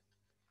screen.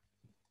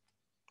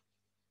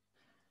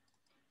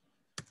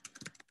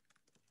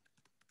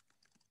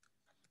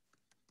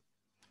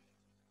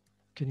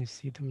 Can you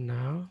see them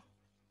now?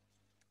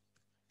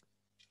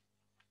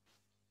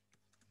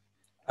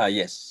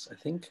 Yes, I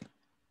think.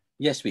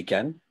 Yes, we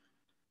can.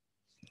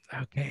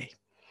 Okay.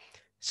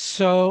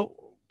 So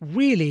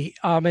really,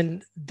 I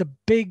mean, the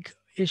big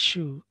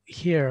issue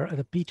here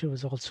that Peter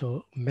was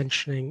also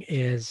mentioning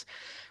is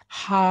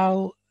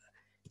how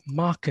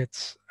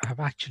markets have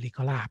actually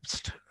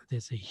collapsed.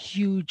 There's a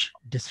huge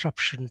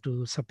disruption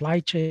to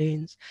supply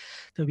chains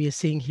that we are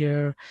seeing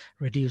here,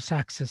 reduced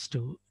access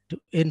to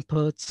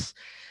inputs,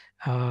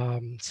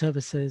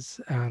 services,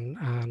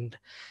 and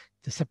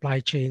the supply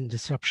chain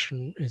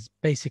disruption is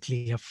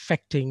basically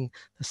affecting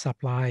the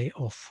supply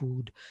of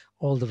food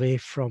all the way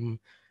from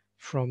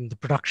the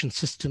production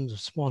systems of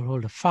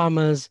smallholder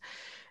farmers,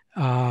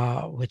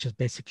 which is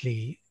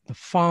basically the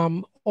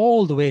farm,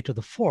 all the way to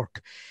the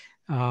fork.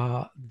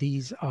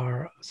 These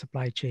are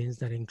supply chains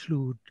that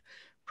include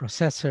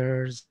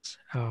processors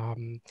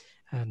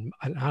and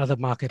other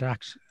market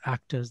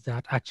actors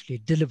that actually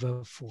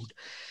deliver food.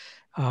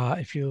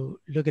 If you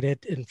look at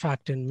it, in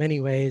fact, in many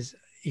ways,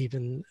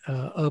 even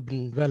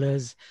urban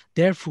dwellers,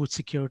 their food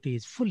security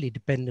is fully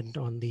dependent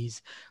on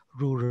these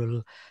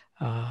rural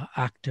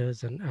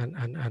actors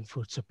and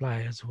food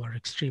suppliers who are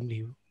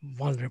extremely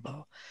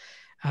vulnerable.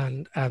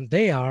 And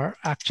they are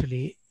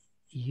actually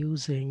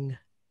losing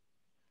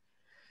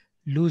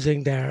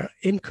their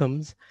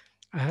incomes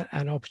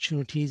and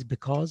opportunities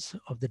because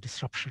of the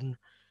disruption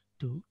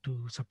to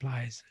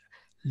supplies.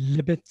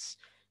 Limits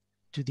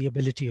to the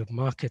ability of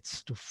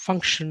markets to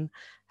function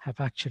have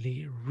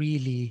actually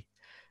really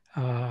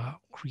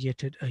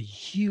created a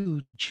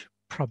huge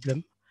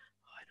problem.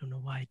 I don't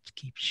know why it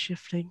keeps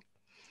shifting.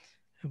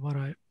 And what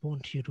I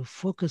want you to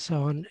focus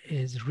on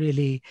is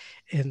really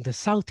in the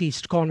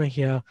southeast corner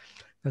here,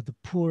 that the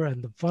poor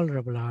and the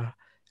vulnerable are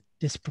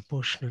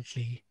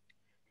disproportionately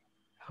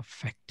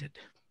affected.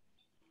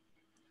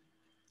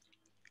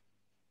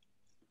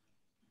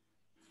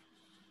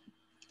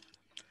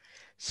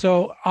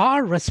 So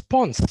our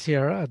response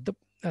here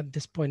at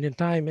this point in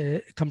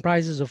time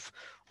comprises of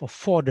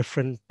 4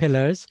 different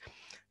pillars.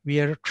 We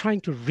are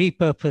trying to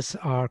repurpose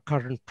our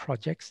current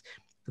projects.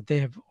 They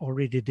have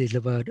already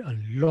delivered a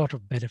lot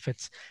of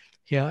benefits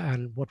here,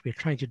 and what we're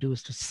trying to do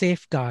is to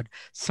safeguard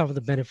some of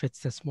the benefits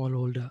that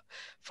smallholder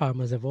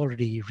farmers have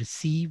already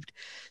received.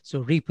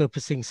 So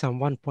repurposing some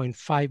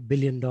 $1.5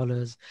 billion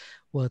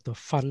worth of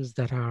funds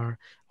that are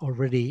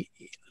already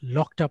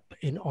locked up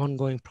in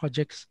ongoing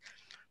projects.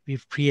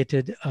 We've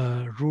created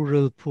a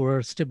rural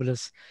poor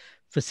stimulus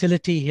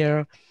facility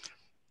here,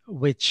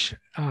 which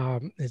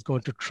is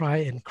going to try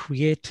and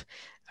create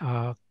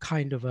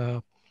kind of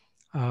a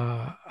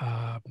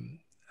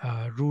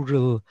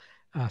rural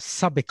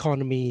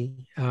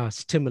sub-economy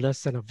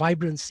stimulus and a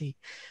vibrancy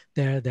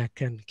there that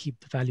can keep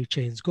the value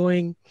chains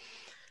going.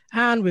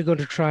 And we're going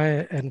to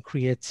try and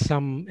create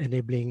some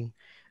enabling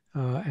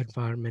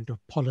environment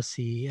of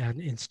policy and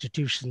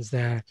institutions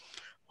there,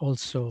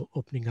 also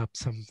opening up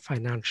some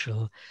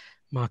financial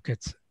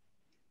markets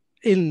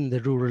in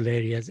the rural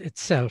areas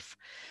itself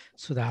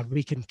so that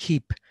we can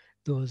keep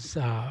those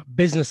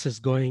businesses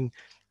going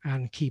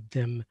and keep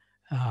them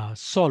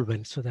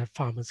solvent so that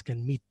farmers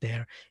can meet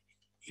their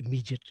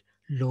immediate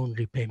loan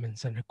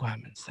repayments and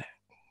requirements there.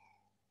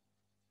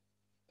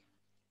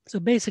 So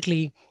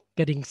basically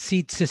getting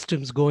seed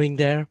systems going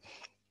there,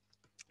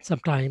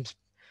 sometimes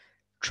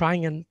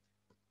trying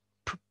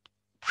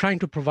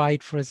to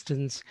provide, for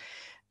instance,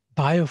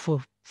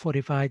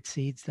 biofortified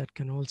seeds that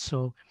can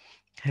also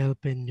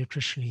help in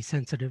nutritionally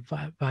sensitive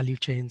value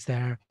chains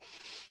there,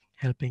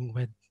 helping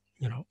with,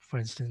 for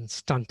instance,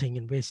 stunting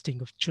and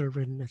wasting of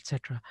children,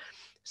 etc.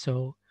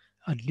 So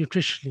a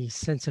nutritionally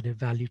sensitive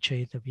value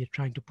chain that we are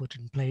trying to put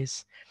in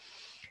place,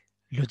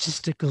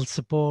 logistical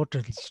support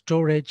and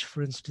storage,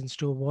 for instance,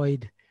 to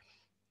avoid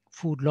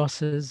food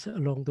losses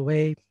along the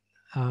way,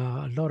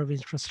 a lot of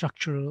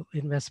infrastructural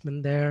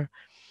investment there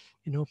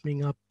in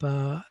opening up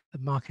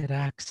market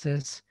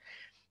access.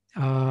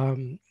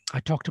 I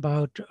talked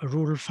about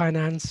rural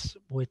finance,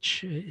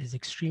 which is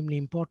extremely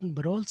important,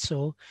 but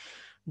also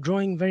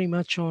drawing very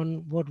much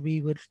on what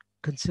we would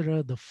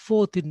consider the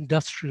fourth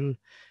industrial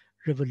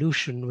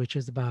revolution, which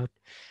is about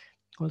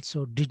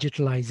also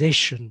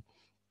digitalization.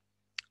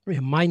 We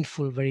are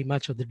mindful very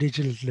much of the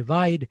digital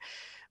divide,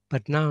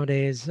 but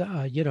nowadays,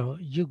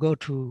 you go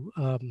to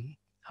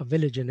a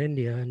village in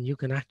India and you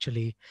can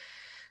actually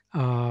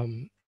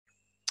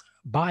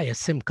buy a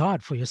SIM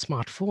card for your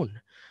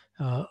smartphone,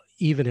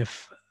 even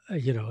if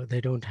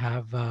they don't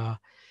have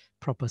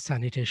proper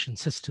sanitation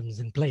systems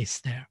in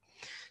place there.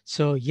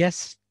 So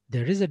yes,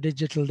 there is a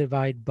digital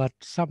divide, but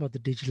some of the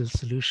digital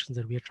solutions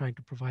that we are trying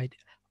to provide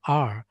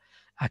are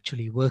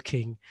actually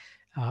working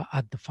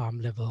at the farm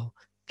level,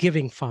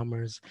 giving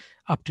farmers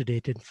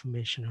up-to-date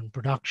information on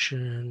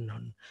production,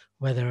 on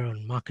weather,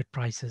 on market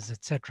prices,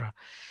 etc.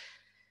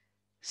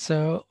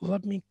 So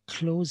let me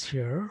close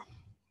here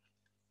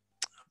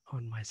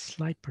on my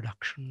slide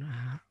production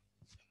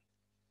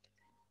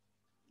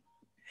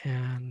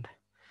and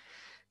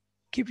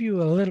give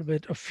you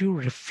a few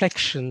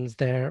reflections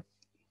there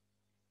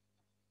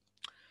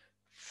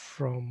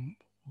from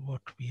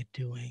what we're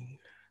doing.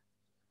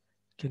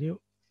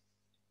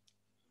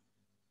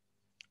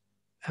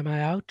 Am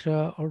I out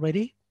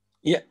already?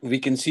 Yeah, we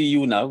can see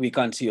you now. We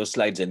can't see your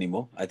slides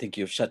anymore. I think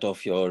you've shut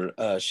off your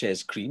share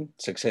screen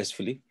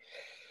successfully.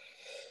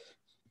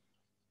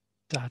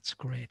 That's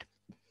great.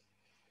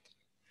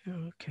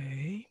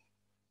 Okay.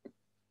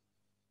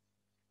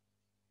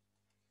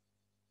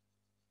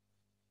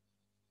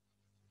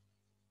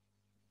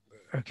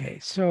 Okay,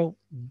 so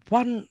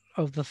one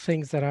of the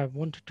things that I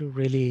wanted to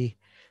really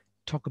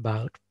talk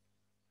about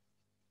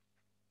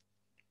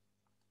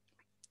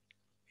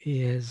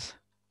is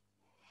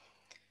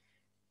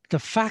the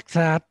fact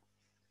that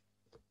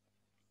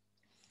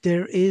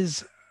there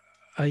is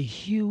a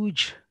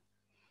huge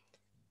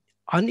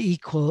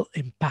unequal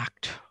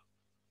impact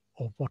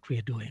of what we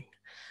are doing.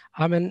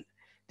 I mean,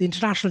 the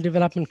international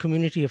development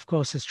community, of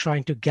course, is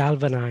trying to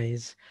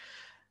galvanize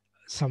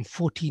some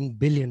 $14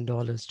 billion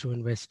to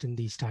invest in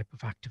these type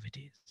of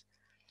activities.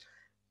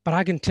 But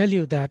I can tell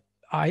you that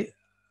I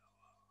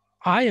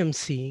am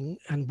seeing,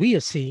 and we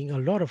are seeing, a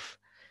lot of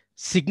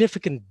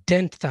significant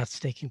dent that's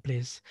taking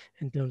place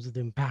in terms of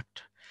the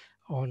impact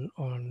on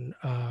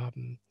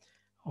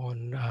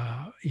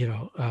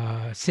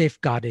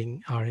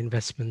safeguarding our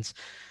investments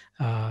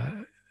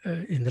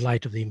in the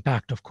light of the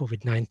impact of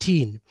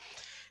COVID-19.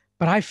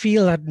 But I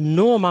feel that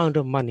no amount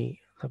of money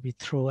that we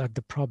throw at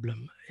the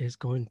problem is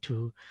going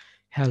to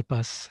help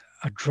us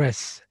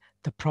address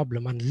the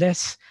problem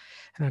unless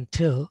and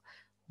until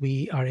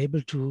we are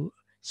able to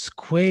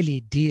squarely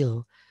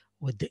deal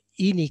with the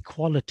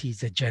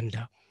inequalities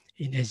agenda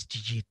in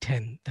SDG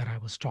 10 that I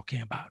was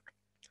talking about.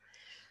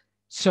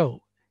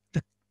 So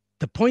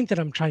the point that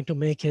I'm trying to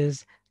make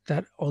is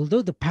that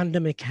although the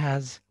pandemic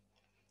has,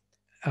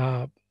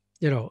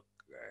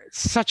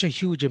 such a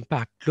huge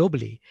impact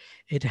globally,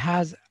 it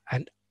has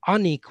an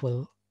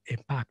unequal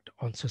impact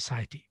on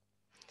society.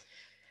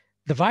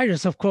 The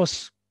virus, of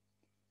course,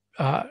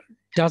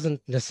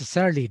 doesn't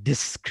necessarily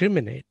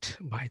discriminate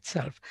by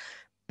itself,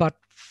 but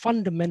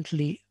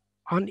fundamentally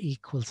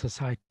unequal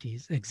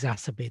societies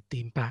exacerbate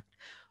the impact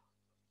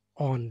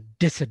on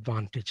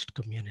disadvantaged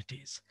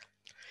communities.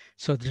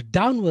 So the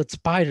downward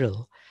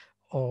spiral,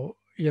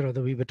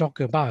 that we were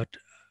talking about,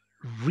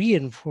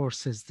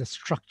 reinforces the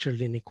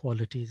structural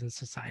inequalities in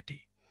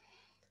society,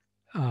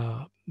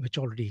 which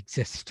already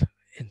exist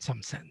in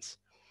some sense.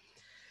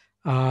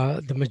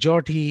 The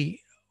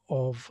majority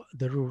of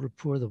the rural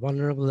poor, the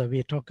vulnerable that we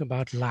are talking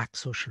about, lack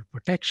social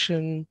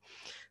protection.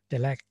 They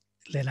lack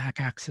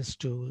access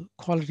to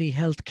quality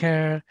health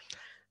care.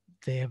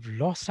 They have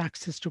lost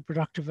access to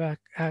productive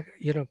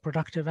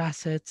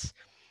assets.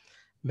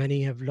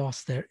 Many have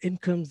lost their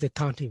incomes. They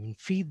can't even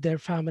feed their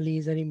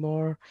families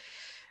anymore.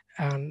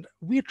 And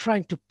we're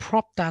trying to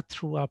prop that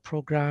through our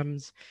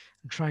programs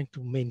and trying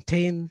to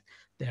maintain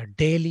their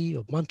daily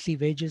or monthly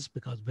wages,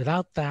 because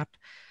without that,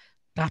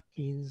 that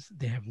means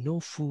they have no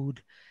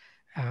food,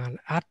 and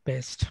at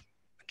best,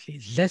 at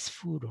least less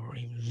food or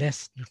even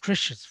less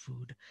nutritious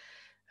food,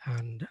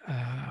 and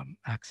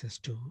access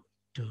to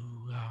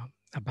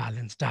a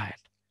balanced diet.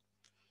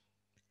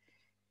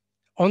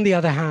 On the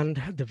other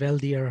hand, the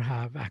wealthier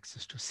have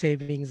access to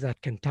savings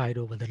that can tide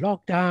over the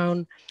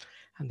lockdown,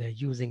 and they're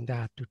using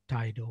that to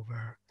tide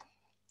over,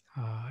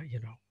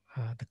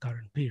 the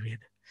current period.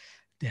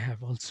 They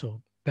have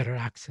also better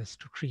access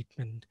to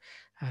treatment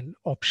and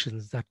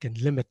options that can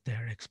limit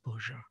their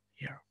exposure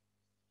here.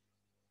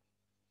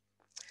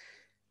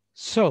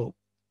 So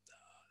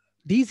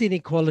these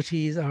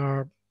inequalities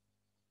are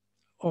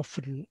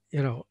often,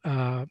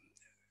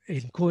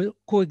 in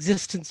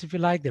coexistence, if you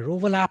like. They're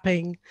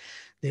overlapping,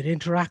 they're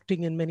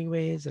interacting in many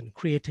ways and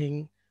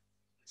creating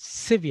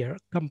severe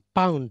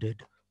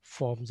compounded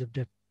forms of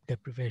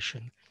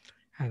deprivation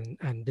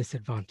and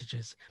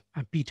disadvantages.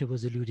 And Peter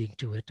was alluding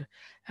to it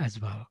as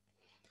well.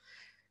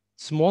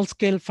 Small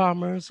scale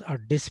farmers are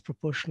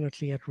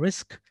disproportionately at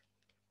risk.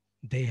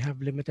 They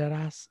have limited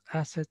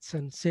assets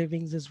and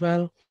savings as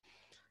well.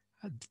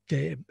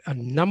 A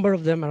number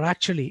of them are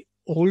actually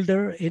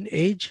older in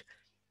age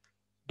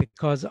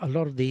because a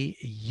lot of the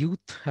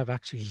youth have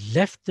actually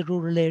left the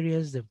rural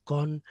areas. They've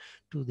gone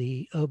to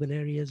the urban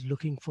areas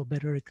looking for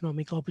better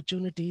economic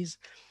opportunities.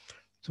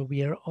 So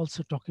we are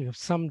also talking of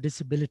some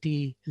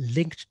disability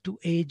linked to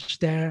age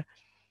there.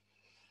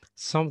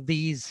 Some of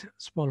these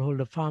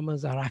smallholder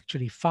farmers are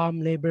actually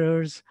farm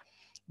laborers.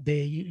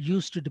 They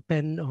used to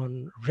depend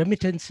on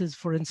remittances,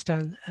 for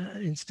instance,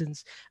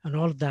 and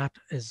all of that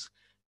is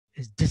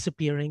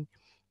disappearing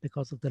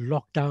because of the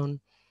lockdown,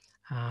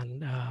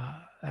 and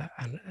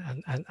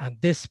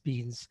this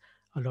means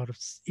a lot of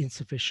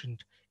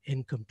insufficient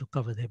income to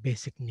cover their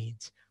basic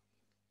needs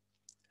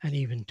and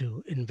even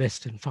to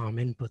invest in farm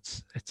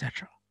inputs,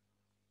 etc.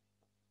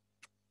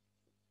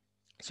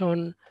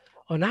 So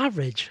on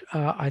average,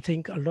 I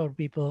think a lot of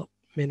people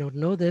may not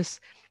know this,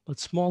 but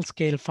small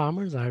scale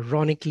farmers,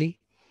 ironically,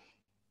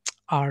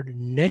 are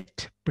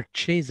net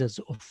purchasers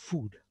of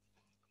food.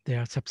 They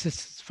are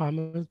subsistence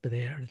farmers, but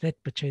they are net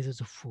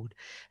purchasers of food.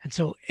 And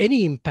so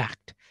any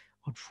impact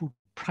on food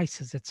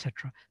prices,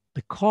 etc.,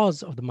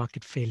 because of the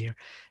market failure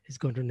is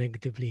going to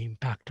negatively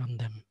impact on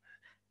them.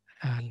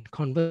 And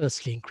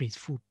conversely, increased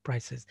food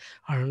prices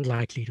are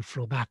unlikely to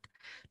flow back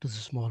to the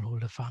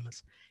smallholder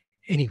farmers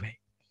anyway.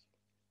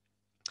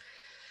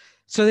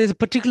 So there's a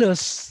particular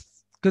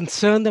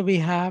concern that we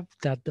have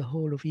that the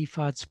whole of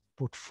IFAD's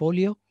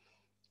portfolio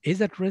is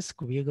at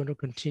risk. We are going to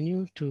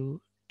continue to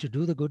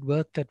do the good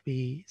work that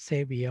we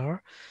say we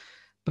are.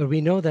 But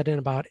we know that in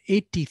about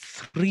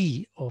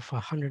 83 of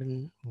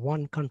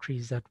 101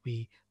 countries that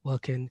we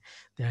work in,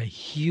 there are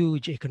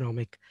huge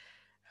economic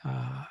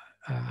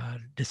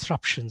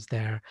disruptions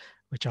there,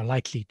 which are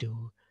likely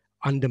to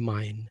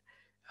undermine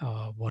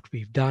what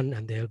we've done.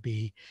 And there'll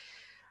be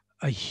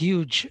a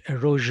huge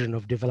erosion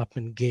of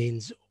development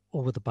gains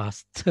over the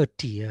past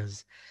 30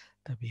 years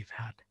that we've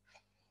had.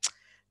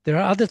 There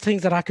are other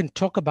things that I can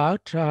talk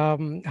about. How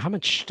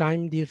much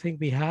time do you think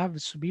we have,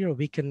 Subir, or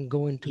we can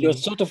go into?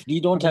 You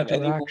don't have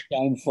any more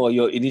time for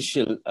your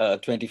initial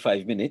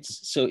 25 minutes.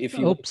 So if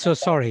you... Oh, so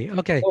sorry.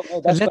 Okay. Oh, no,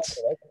 that's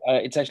quite all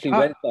right. It's actually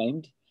well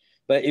timed.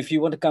 But if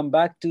you want to come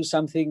back to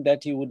something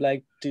that you would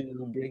like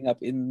to bring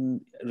up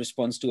in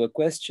response to a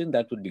question,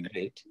 that would be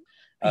great.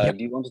 Yep.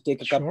 Do you want to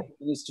take a couple of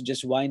minutes to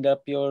just wind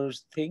up your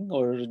thing,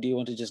 or do you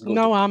want to just go?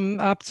 No, I'm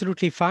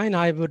absolutely fine.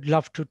 I would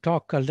love to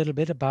talk a little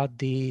bit about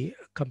the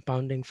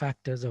compounding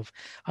factors of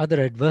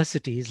other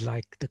adversities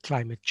like the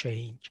climate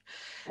change.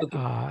 Okay.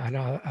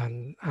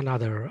 And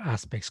other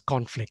aspects.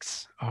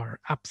 Conflicts are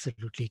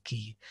absolutely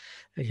key.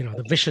 You know,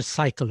 the vicious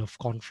cycle of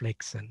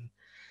conflicts and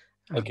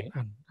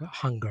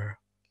hunger.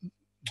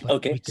 But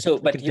okay,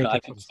 I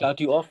can start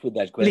you off with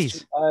that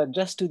question. Please.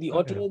 Just to the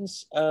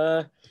audience,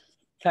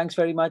 thanks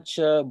very much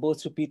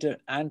both to Peter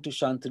and to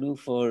Shantanu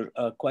for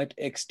a quite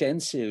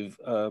extensive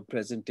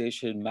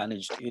presentation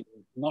managed in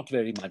not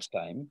very much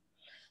time.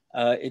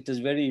 It is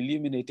very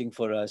illuminating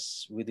for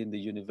us within the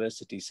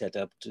university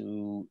setup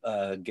to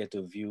get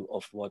a view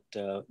of what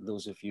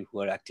those of you who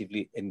are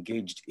actively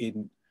engaged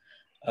in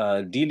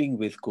dealing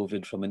with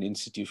COVID from an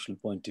institutional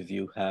point of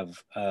view have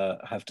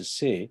to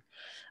say.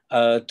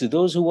 To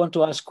those who want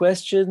to ask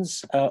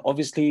questions,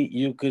 obviously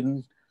you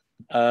can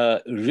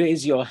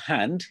raise your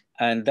hand,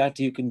 and that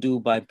you can do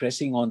by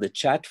pressing on the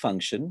chat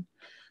function,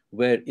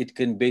 where it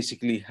can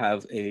basically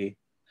have a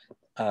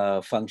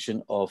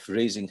function of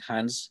raising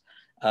hands.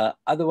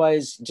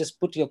 Otherwise, just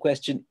put your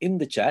question in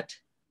the chat,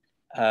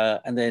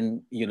 and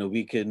then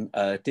we can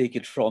take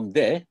it from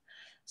there.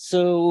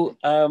 So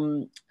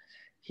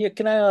here,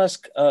 can I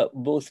ask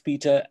both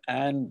Peter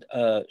and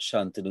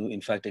Shantanu,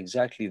 in fact,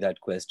 exactly that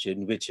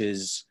question, which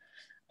is,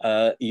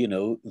 there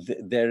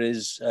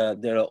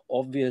are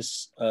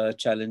obvious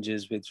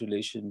challenges with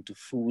relation to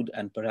food,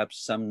 and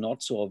perhaps some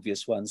not so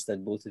obvious ones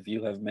that both of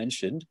you have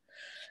mentioned.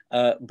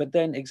 But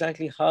then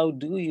exactly how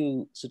do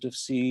you sort of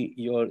see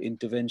your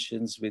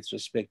interventions with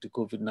respect to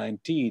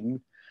COVID-19,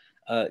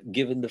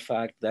 given the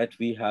fact that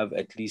we have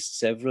at least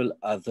several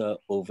other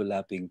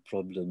overlapping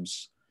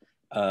problems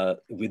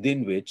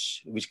within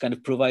which kind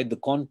of provide the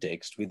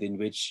context within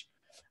which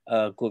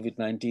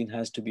COVID-19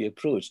 has to be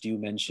approached? You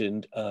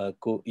mentioned,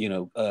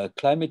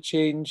 climate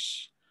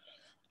change,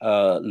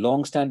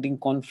 long-standing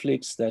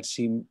conflicts that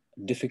seem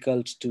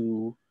difficult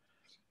to,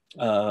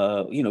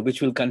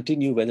 which will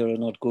continue whether or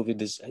not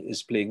COVID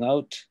is playing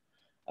out.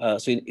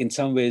 So in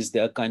some ways, they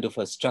are kind of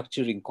a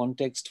structuring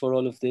context for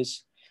all of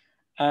this.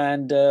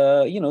 And,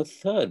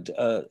 third,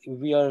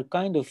 we are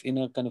kind of in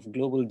a kind of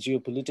global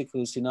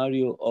geopolitical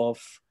scenario of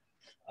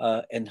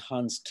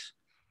enhanced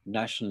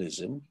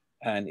nationalism.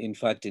 And in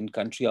fact, in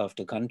country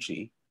after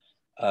country,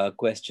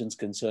 questions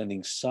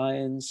concerning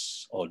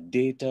science or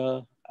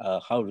data,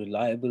 how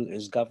reliable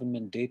is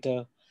government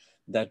data,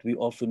 that we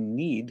often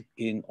need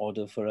in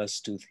order for us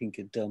to think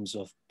in terms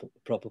of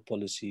proper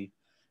policy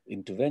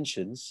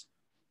interventions.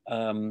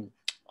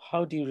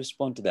 How do you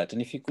respond to that?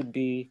 And if you could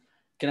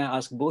can I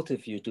ask both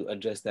of you to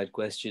address that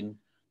question?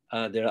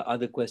 There are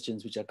other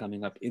questions which are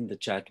coming up in the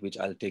chat, which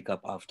I'll take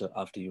up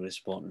after you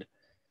respond.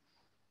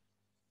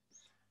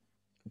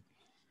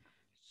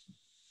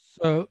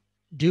 So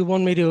do you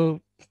want me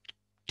to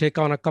take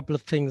on a couple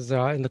of things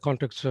in the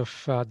context of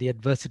the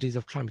adversities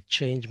of climate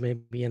change,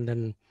 maybe, and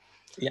then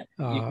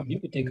you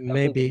could take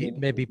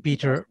maybe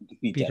Peter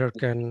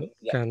can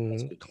yeah,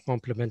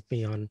 compliment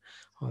me on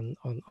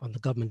the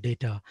government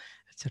data,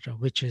 etc.,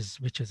 which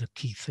is a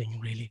key thing,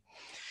 really.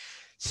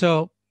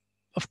 So,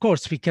 of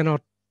course, we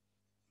cannot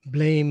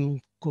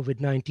blame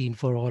COVID-19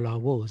 for all our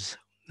woes,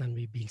 and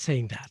we've been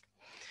saying that.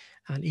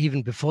 And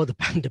even before the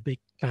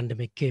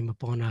pandemic came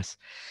upon us,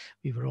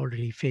 we were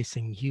already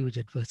facing huge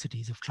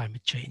adversities of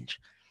climate change.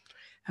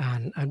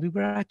 And we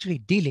were actually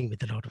dealing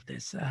with a lot of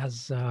this.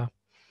 As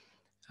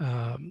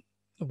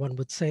one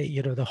would say,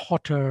 you know, the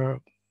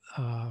hotter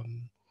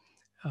and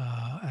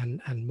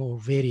more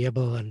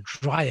variable and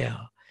drier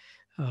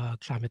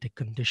climatic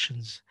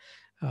conditions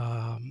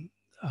are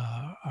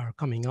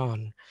coming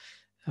on.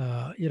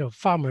 You know,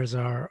 farmers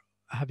are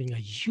having a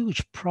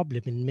huge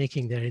problem in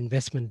making their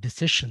investment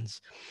decisions,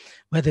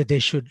 whether they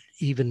should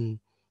even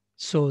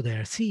sow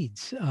their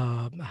seeds,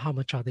 how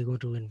much are they going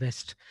to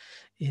invest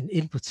in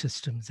input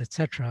systems,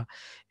 etc.,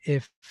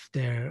 if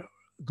they're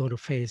going to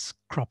face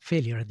crop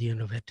failure at the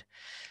end of it,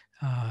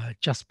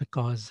 just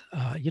because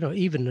you know,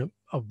 even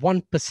a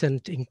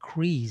 1%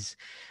 increase,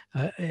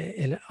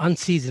 an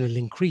unseasonal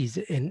increase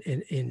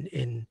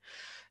in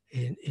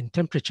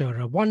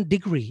temperature, a 1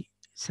 degree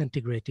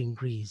centigrade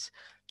increase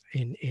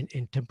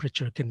in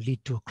temperature can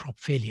lead to a crop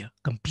failure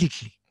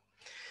completely.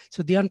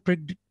 So the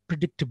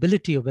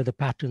unpredictability of weather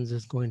patterns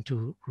is going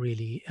to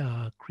really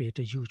create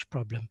a huge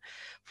problem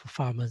for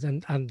farmers.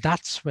 And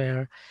that's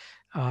where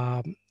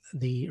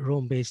the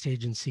Rome-based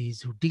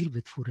agencies who deal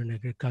with food and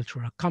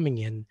agriculture are coming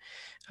in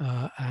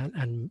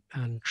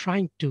and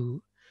trying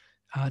to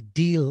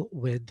deal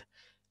with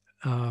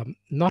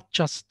not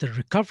just the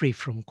recovery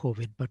from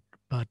COVID,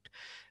 but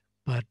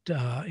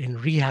in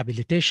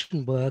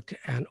rehabilitation work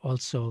and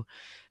also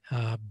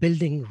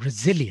building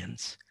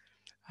resilience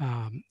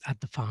at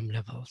the farm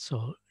level.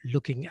 So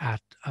looking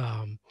at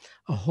a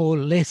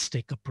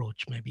holistic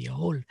approach, maybe a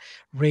whole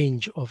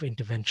range of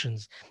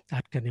interventions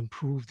that can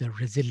improve the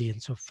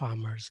resilience of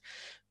farmers,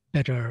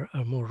 better,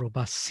 more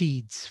robust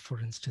seeds, for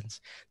instance,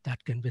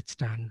 that can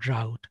withstand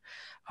drought,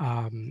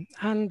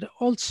 and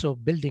also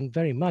building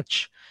very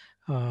much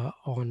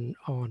on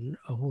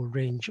a whole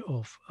range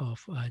of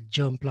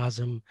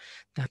germplasm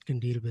that can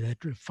deal with it,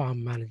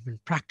 farm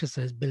management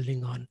practices,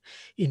 building on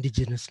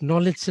indigenous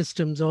knowledge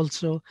systems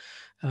also,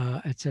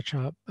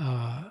 etc.,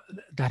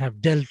 that have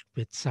dealt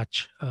with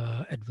such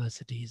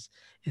adversities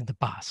in the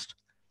past.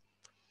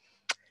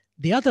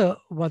 The other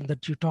one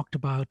that you talked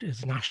about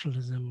is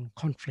nationalism,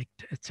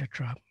 conflict,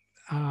 etc.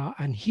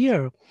 And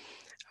here,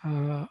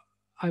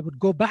 I would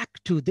go back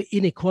to the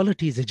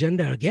inequalities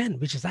agenda again,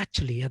 which is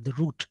actually at the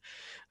root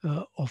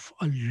of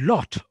a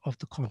lot of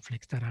the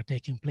conflicts that are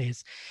taking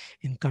place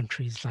in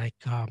countries like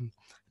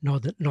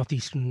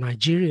northeastern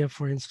Nigeria,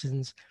 for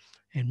instance,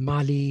 in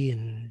Mali,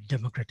 in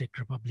Democratic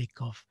Republic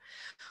of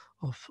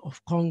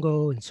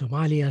Congo, in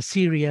Somalia,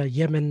 Syria,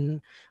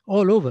 Yemen,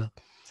 all over.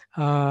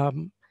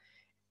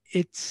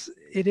 It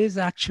is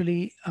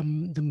actually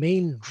the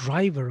main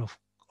driver of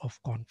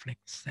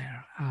conflicts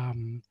there,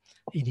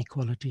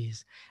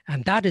 inequalities,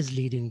 and that is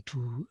leading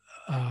to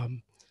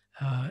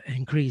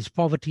increased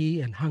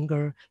poverty and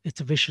hunger. It's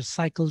a vicious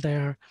cycle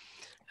there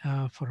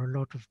for a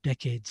lot of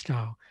decades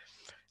now.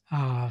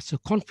 So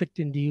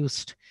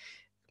conflict-induced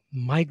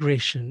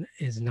migration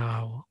is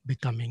now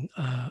becoming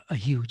a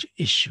huge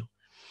issue.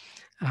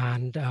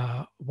 And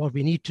what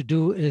we need to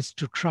do is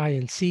to try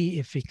and see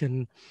if we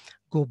can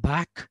go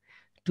back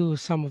to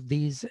some of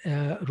these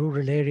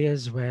rural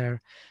areas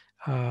where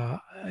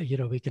you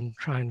know, we can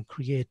try and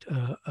create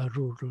a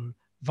rural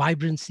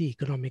vibrancy,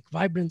 economic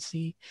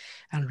vibrancy,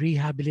 and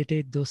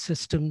rehabilitate those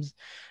systems,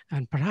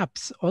 and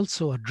perhaps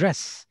also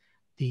address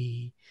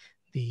the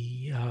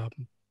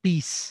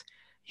peace,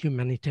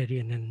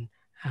 humanitarian,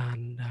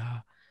 and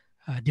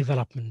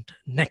development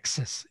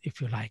nexus, if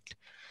you like.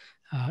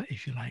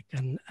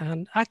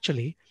 And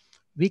actually,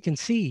 we can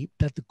see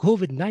that the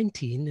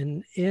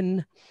COVID-19,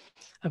 in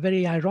a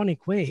very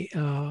ironic way,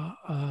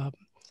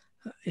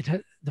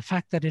 the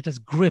fact that it has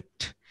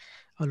gripped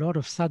a lot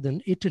of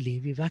southern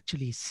Italy, we've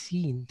actually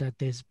seen that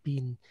there's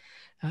been,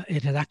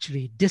 it has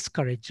actually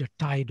discouraged a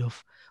tide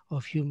of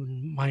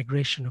human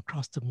migration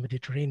across the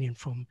Mediterranean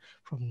from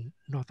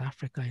North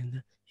Africa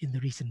in the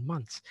recent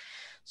months.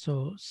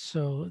 So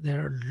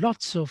there are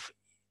lots of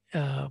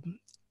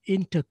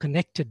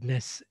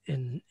interconnectedness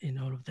in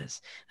all of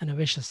this, and a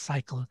vicious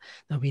cycle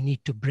that we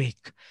need to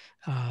break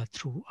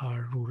through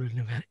our rural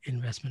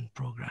investment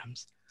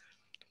programs.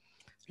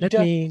 Let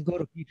me go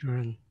to Peter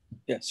and...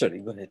 Yeah, sorry,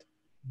 go ahead.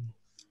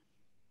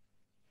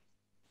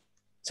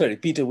 Sorry,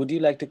 Peter, would you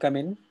like to come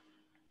in?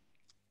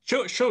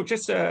 Sure.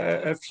 Just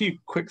a few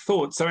quick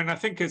thoughts. I mean, I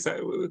think as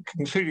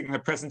concluding the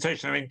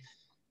presentation, I mean,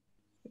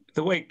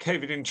 the way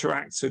COVID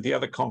interacts with the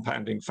other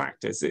compounding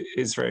factors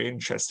is very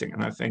interesting.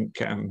 And I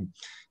think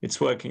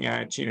it's working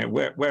out, you know,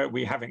 where are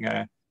we having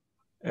a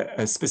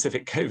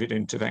specific COVID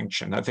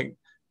intervention? I think,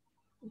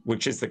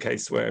 which is the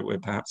case where we're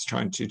perhaps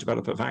trying to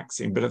develop a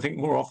vaccine. But I think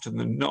more often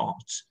than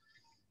not,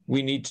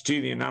 we need to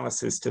do the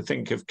analysis to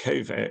think of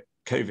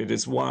COVID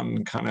as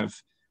one kind of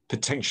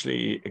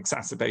potentially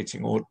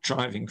exacerbating or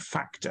driving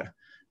factor,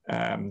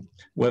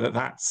 whether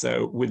that's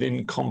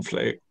within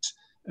conflict,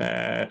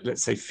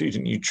 let's say food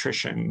and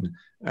nutrition,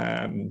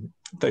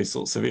 those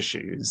sorts of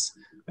issues.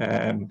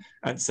 And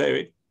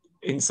so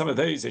in some of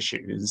those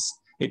issues,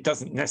 it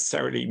doesn't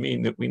necessarily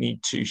mean that we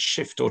need to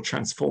shift or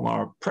transform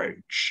our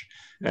approach,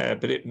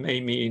 but it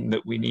may mean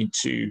that we need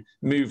to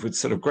move with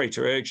sort of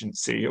greater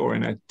urgency or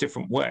in a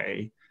different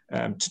way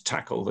to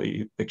tackle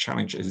the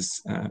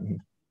challenges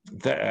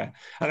there.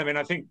 And I mean,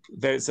 I think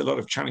there's a lot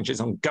of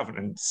challenges on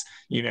governance,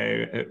 you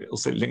know, it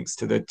also links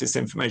to the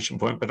disinformation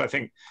point, but I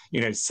think,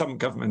 you know, some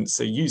governments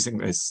are using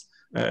this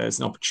as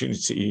an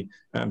opportunity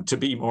to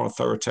be more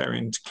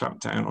authoritarian, to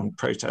clamp down on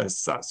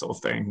protests, that sort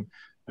of thing.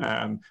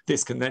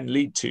 This can then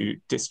lead to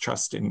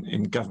distrust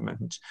in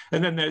government.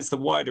 And then there's the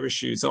wider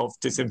issues of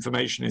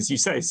disinformation, as you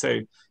say. So,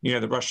 you know,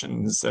 the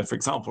Russians, for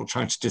example,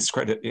 trying to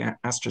discredit the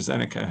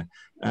AstraZeneca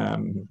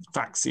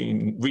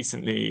vaccine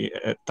recently,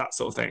 that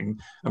sort of thing.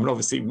 I mean,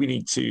 obviously, we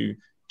need to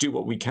do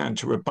what we can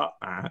to rebut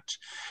that.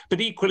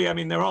 But equally, I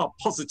mean, there are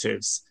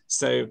positives.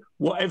 So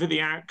whatever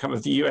the outcome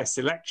of the US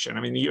election,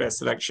 I mean, the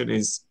US election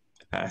is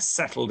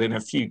settled in a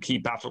few key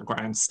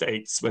battleground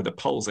states where the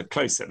polls are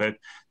closer. That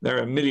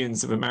there are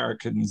millions of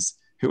Americans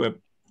who are,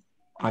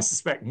 I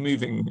suspect,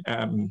 moving,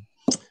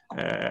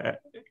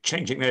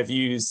 changing their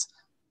views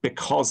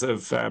because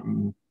of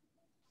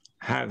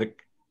how the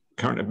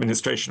current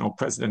administration or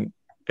president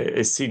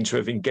is seen to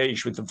have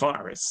engaged with the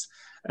virus,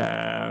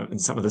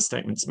 and some of the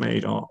statements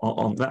made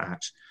on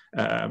that.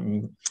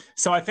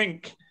 So I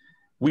think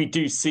we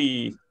do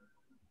see,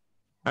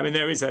 I mean,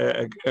 there is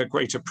a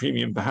greater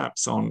premium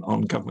perhaps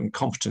on government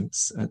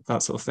competence,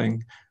 that sort of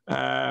thing.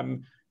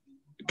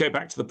 Go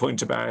back to the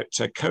point about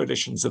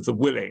coalitions of the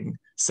willing.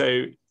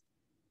 So,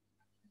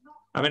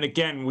 I mean,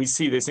 again, we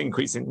see this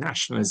increase in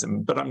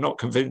nationalism, but I'm not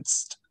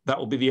convinced that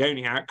will be the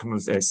only outcome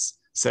of this.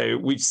 So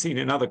we've seen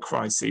in other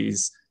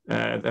crises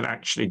that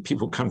actually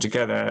people come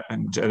together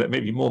and that may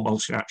be more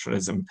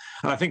multilateralism.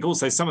 And I think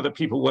also some of the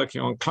people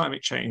working on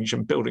climate change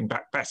and building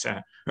back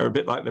better are a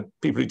bit like the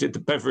people who did the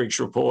Beveridge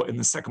report in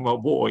the Second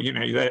World War. You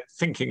know, they're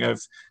thinking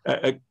of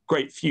a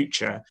great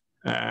future.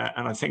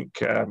 And I think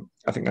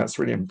that's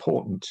really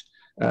important.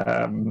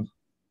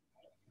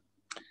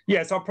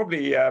 Yes, I'll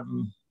probably,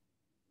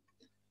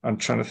 I'm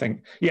trying to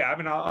think. Yeah, I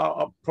mean,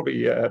 I'll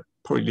probably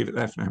leave it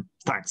there for now.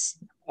 Thanks.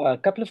 A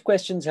couple of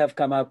questions have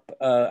come up.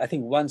 I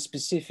think one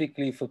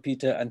specifically for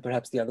Peter and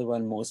perhaps the other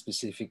one more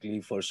specifically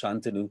for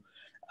Shantanu.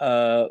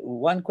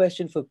 One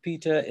question for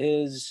Peter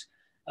is,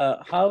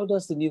 how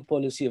does the new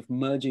policy of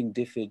merging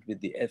DfID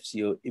with the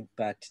FCO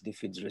impact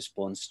DfID's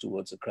response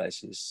towards a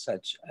crisis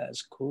such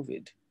as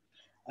COVID?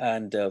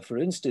 And for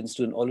instance,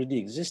 to an already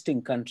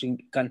existing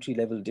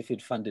country-level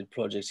DfID-funded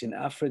projects in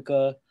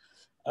Africa,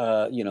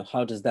 you know,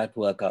 how does that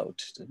work out?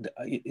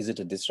 Is it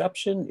a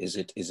disruption? Is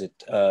it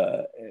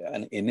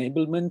an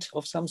enablement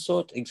of some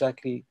sort?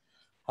 Exactly,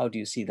 how do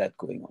you see that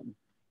going on?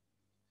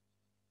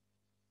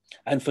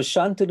 And for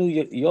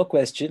Shantanu, your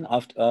question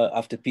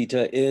after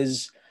Peter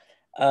is,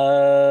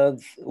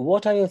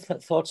 what are your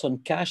thoughts on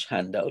cash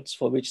handouts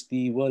for which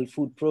the World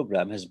Food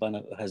Programme has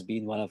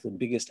been one of the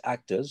biggest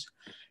actors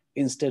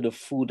instead of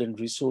food and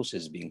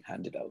resources being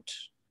handed out?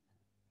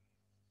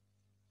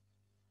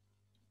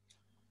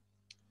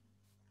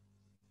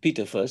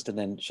 Peter first, and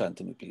then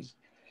Shantanu, please.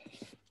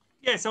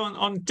 Yeah, so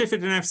on DfID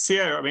and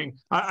FCO, I mean,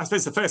 I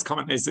suppose the first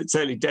comment is it's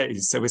early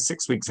days, so we're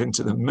 6 weeks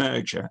into the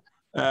merger.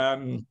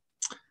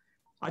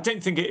 I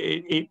don't think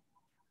it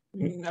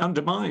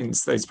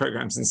undermines those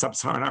programs in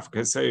sub-Saharan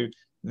Africa. So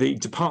the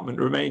department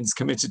remains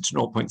committed to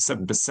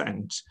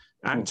 0.7%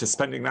 and to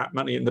spending that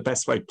money in the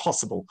best way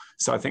possible.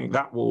 So I think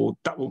that will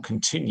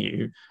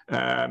continue.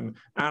 And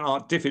our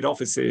DfID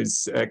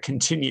offices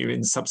continue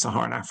in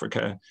sub-Saharan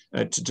Africa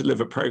to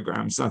deliver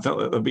programs. And I thought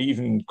that there'll be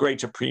even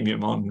greater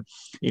premium on,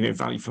 you know,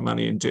 value for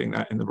money and doing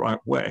that in the right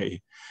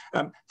way.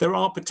 There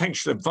are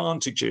potential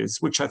advantages,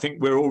 which I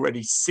think we're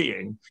already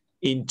seeing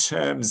in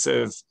terms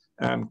of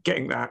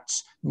getting that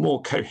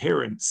more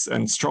coherence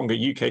and stronger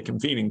UK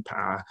convening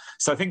power.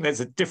 So I think there's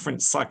a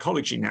different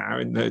psychology now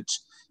in that,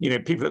 you know,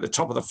 people at the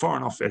top of the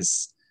Foreign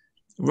Office,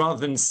 rather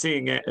than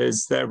seeing it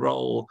as their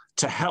role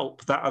to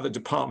help that other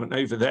department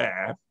over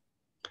there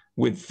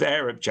with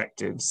their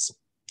objectives,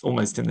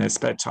 almost in their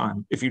spare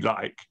time, if you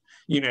like,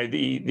 you know,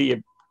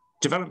 the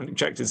development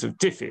objectives of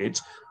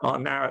DfID are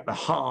now at the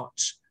heart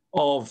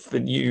of the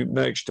new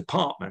merged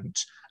department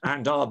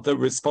and are the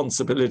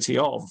responsibility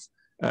of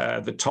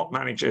the top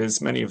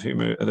managers, many of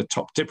whom are the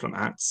top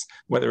diplomats,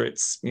 whether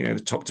it's the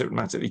top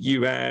diplomat at the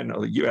UN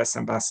or the US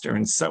ambassador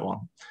and so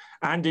on.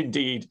 And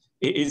indeed,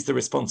 it is the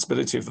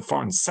responsibility of the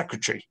Foreign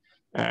Secretary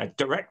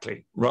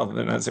directly, rather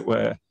than, as it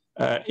were,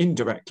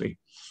 indirectly.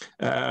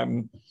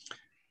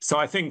 So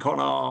I think on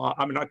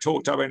I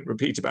won't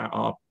repeat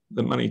about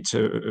the money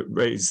to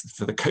raise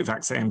for the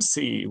COVAX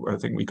AMC, where I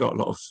think we got a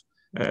lot of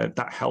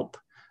that help.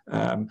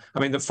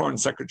 The Foreign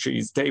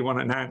Secretary's day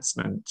one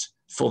announcement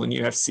for the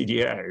new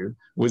FCDO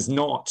was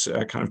not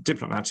a kind of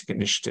diplomatic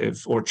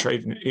initiative or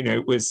trade,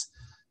 it was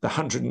the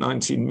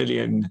 119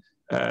 million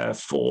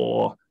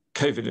for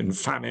COVID and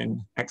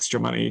famine, extra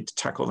money to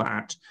tackle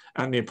that,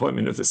 and the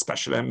appointment of the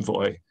special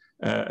envoy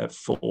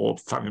for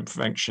famine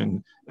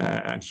prevention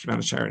and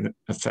humanitarian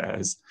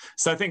affairs.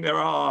 So I think there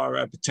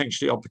are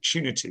potentially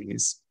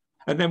opportunities.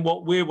 And then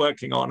what we're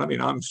working on,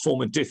 I'm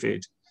former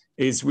DfID,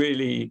 is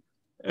really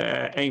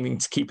aiming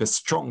to keep a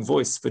strong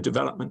voice for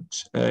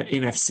development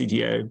in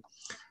FCDO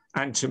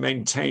and to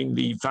maintain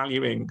the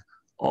valuing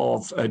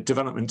of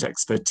development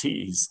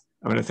expertise.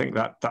 I think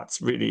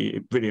that's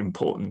really, really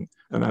important,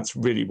 and that's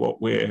really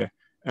what we're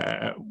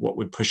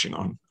pushing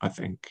on, I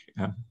think.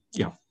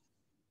 Yeah.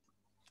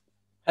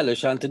 Hello,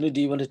 Shantanu.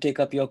 Do you want to take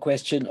up your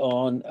question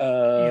on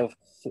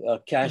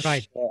cash?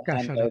 Right,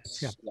 cash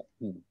handouts,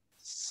 Yeah.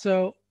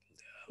 So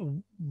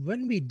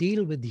when we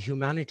deal with the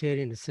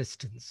humanitarian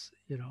assistance,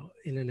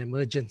 in an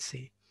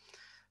emergency,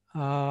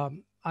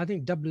 I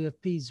think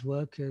WFP's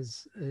work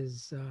is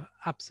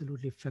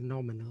absolutely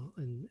phenomenal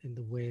in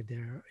the way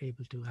they're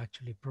able to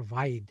actually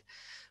provide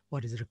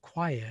what is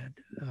required,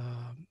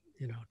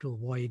 to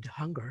avoid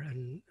hunger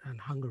and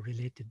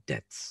hunger-related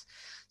deaths.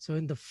 So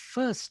in the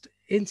first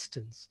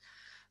instance,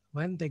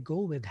 when they go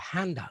with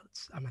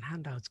handouts,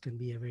 handouts can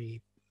be a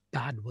very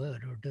bad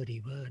word or dirty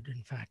word,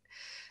 in fact.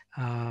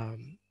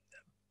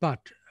 But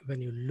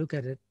when you look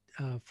at it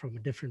from a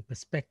different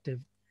perspective,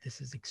 this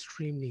is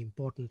extremely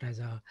important as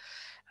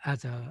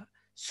a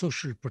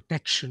social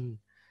protection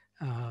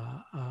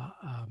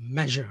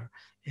measure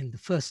in the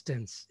first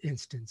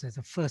instance, as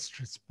a first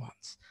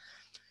response.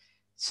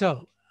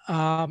 So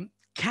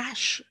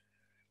cash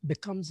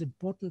becomes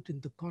important in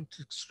the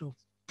context of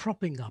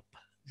propping up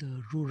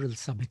the rural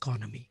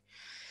sub-economy.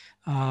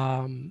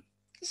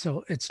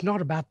 So it's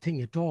not a bad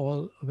thing at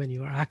all when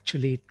you are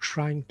actually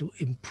trying to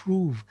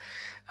improve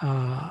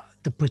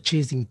the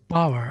purchasing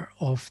power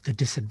of the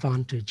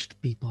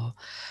disadvantaged people,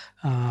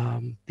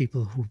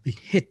 people who've been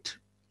hit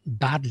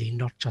badly,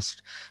 not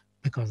just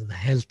because of the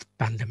health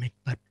pandemic,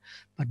 but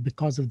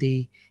because of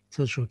the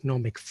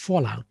socioeconomic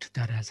fallout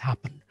that has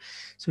happened.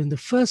 So in the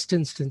first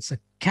instance, a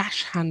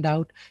cash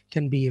handout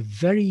can be a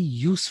very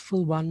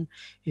useful one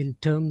in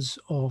terms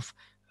of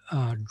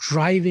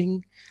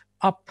driving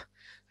up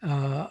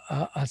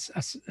a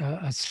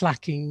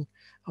slacking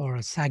or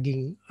a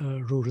sagging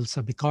rural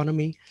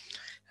sub-economy.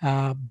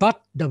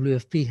 But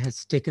WFP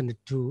has taken it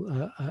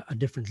to a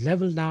different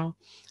level now.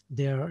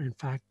 They are in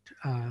fact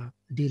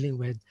dealing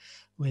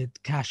with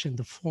cash in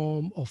the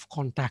form of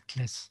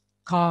contactless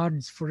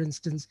cards, for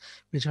instance,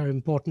 which are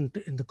important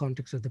in the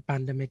context of the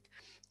pandemic,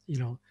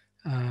 not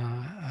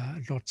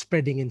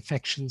spreading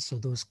infections. So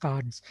those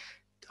cards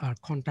are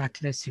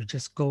contactless. You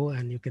just go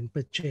and you can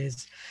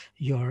purchase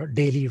your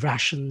daily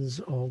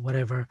rations or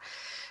whatever,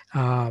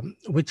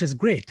 which is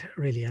great,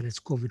 really, and it's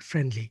COVID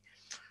friendly.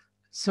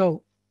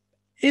 So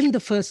in the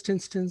first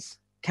instance,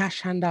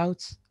 cash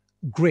handouts,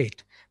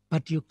 great,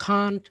 but you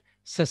can't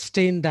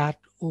sustain that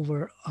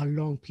over a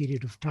long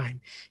period of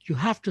time. You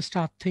have to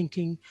start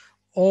thinking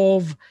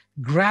of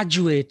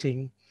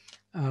graduating,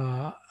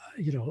 the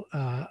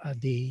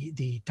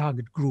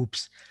target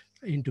groups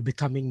into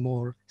becoming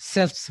more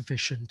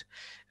self-sufficient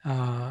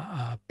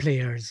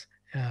players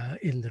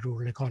in the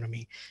rural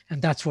economy.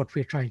 And that's what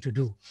we're trying to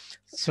do.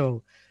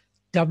 So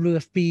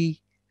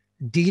WFP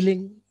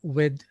dealing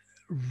with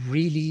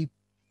really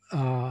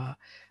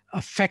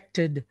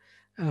affected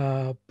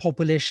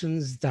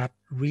populations that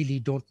really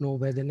don't know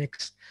where the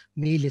next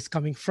meal is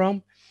coming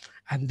from.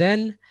 And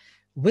then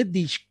with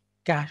these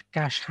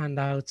cash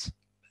handouts,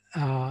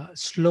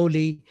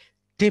 slowly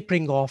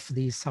tapering off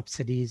these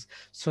subsidies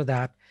so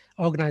that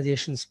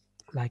organizations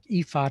like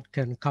IFAD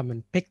can come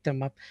and pick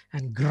them up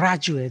and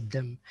graduate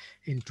them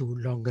into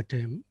longer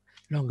term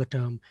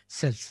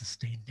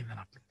self-sustained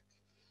development.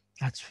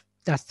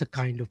 That's the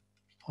kind of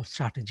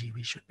strategy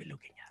we should be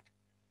looking at.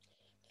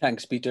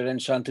 Thanks, Peter and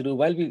Shantanu.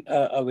 While we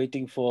are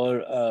waiting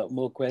for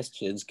more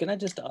questions, can I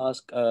just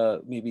ask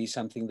maybe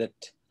something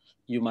that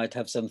you might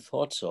have some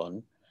thoughts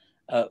on,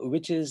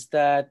 which is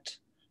that,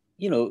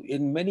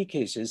 in many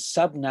cases,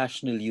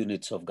 subnational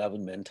units of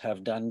government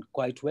have done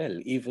quite well,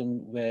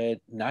 even where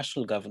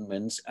national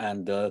governments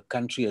and the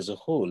country as a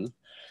whole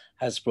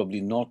has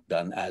probably not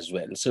done as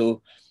well.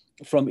 So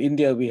from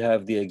India, we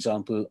have the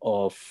example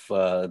of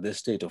the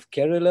state of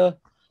Kerala,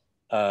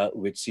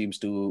 which seems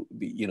to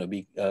be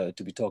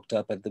talked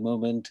up at the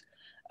moment.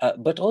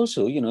 But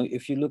also,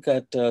 if you look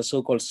at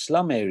so-called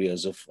slum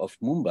areas of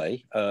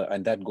Mumbai,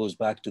 and that goes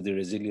back to the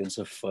resilience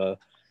of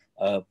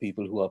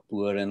people who are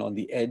poor and on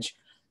the edge,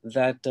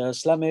 that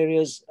slum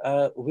areas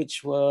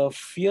which were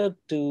feared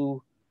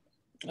to,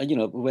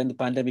 when the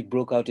pandemic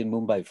broke out in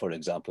Mumbai, for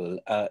example,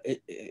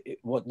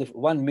 what the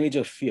one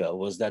major fear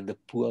was that the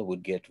poor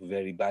would get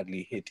very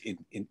badly hit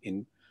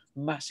in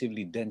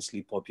massively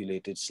densely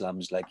populated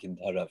slums like in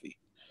Dharavi.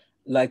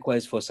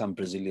 Likewise for some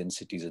Brazilian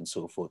cities and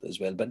so forth as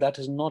well, but that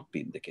has not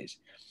been the case.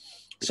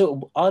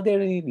 So are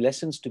there any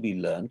lessons to be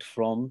learned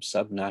from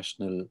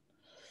subnational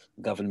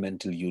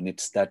governmental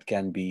units that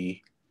can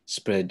be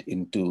spread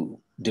into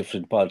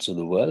different parts of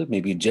the world?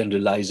 Maybe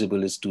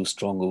generalizable is too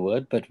strong a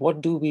word, but what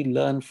do we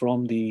learn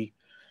from the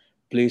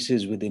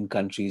places within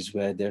countries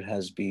where there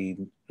has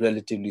been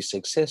relatively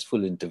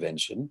successful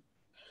intervention?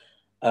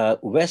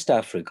 West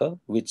Africa,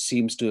 which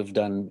seems to have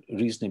done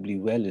reasonably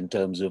well in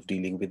terms of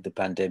dealing with the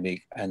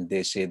pandemic, and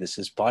they say this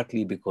is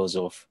partly because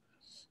of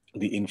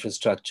the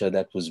infrastructure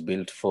that was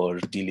built for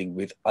dealing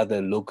with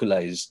other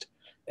localized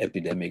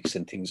epidemics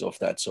and things of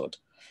that sort.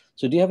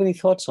 So do you have any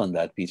thoughts on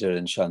that, Peter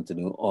and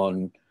Shantanu,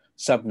 on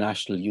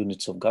subnational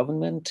units of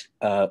government?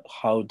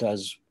 How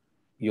do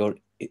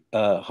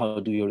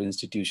your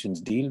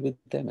institutions deal with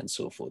them and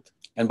so forth?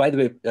 And by the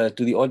way,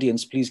 to the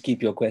audience, please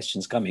keep your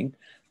questions coming.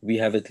 We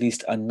have at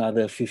least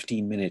another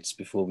 15 minutes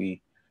before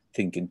we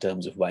think in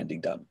terms of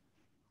winding down.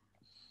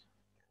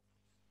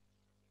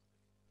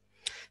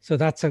 So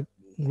that's a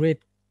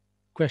great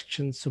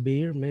question,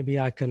 Subir. Maybe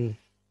I can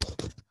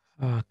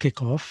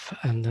kick off,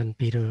 and then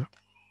Peter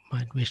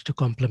might wish to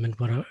complement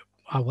what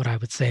I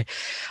would say.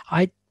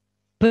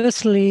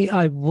 Personally,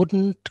 I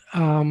wouldn't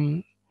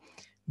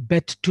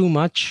bet too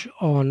much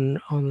on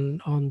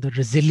the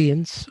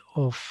resilience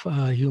of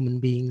human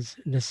beings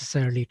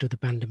necessarily to the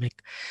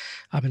pandemic.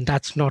 I mean,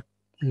 that's not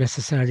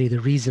necessarily the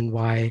reason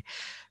why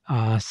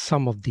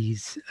some of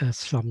these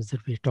slums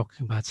that we're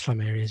talking about,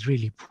 slum areas,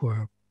 really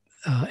poor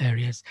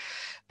areas,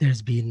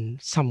 there's been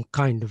some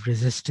kind of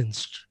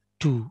resistance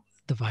to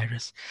the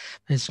virus.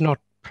 It's not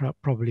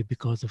probably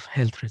because of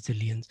health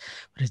resilience,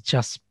 but it's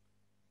just,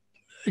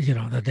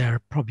 that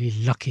they're probably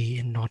lucky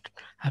in not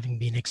having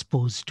been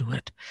exposed to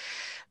it.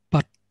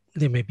 But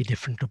there may be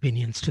different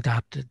opinions to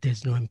that.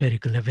 There's no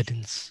empirical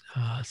evidence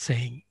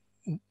saying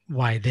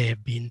why they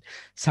have been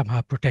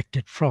somehow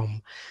protected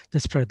from the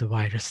spread of the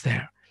virus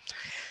there.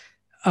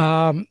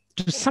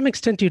 To some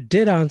extent, you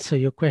did answer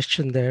your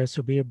question there,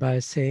 Subir, by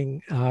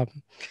saying,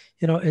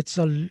 it's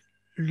a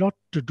lot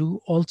to do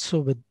also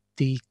with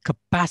the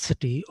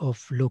capacity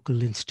of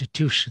local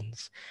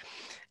institutions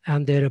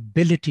and their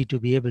ability to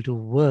be able to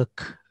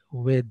work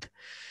with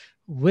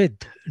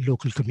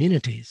local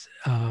communities.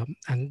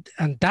 And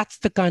that's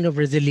the kind of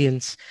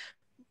resilience,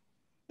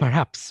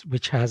 perhaps,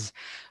 which has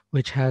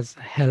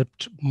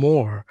helped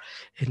more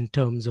in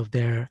terms of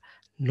their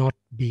not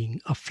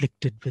being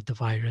afflicted with the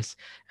virus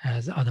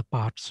as other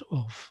parts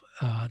of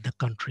the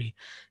country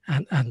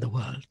and the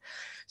world.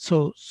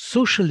 So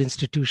social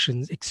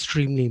institutions,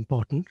 extremely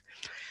important.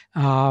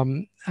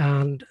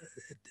 And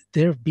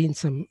there have been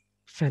some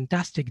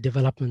fantastic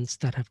developments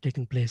that have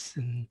taken place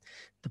in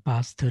the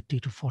past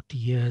 30 to 40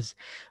 years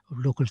of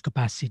local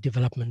capacity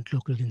development,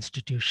 local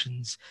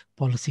institutions,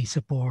 policy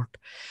support,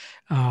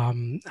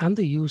 and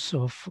the use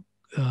of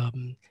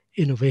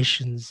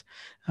innovations,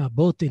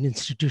 both in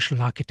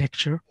institutional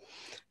architecture,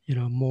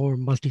 more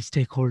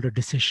multi-stakeholder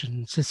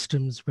decision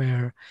systems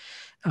where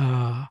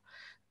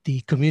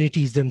the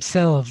communities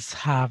themselves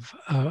have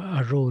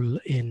a role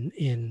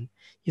in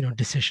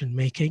decision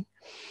making.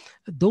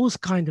 Those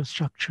kind of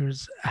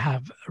structures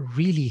have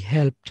really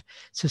helped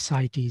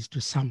societies to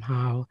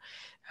somehow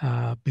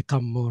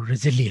become more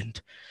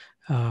resilient,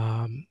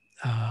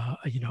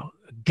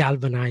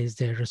 galvanize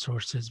their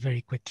resources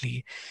very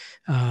quickly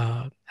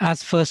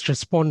as first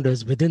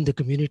responders within the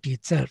community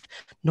itself,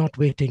 not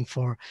waiting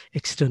for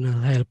external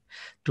help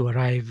to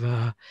arrive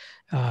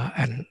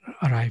and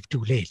arrive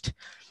too late.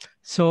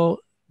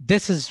 So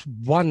this is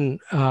one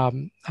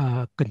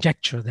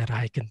conjecture that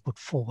I can put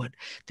forward.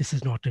 This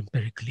is not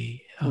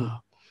empirically,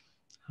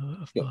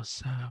 of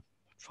course,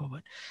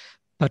 forward.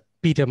 But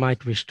Peter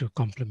might wish to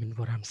complement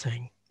what I'm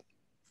saying.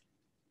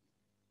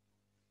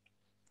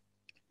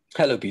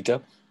 Hello,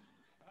 Peter.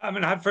 I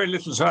mean, I have very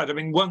little to add. I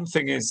mean, one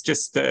thing is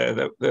just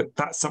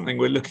that's something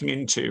we're looking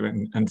into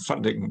and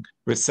funding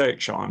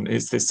research on,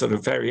 is this sort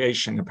of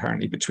variation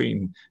apparently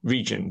between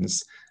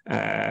regions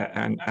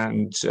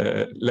and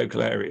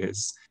local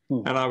areas.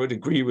 And I would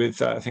agree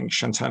with, I think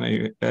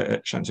Shantanu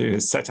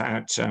has set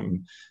out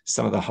some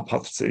of the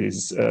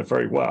hypotheses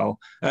very well.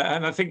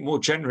 And I think more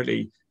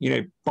generally,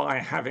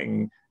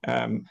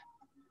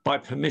 by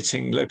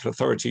permitting local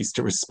authorities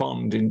to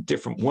respond in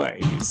different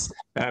ways,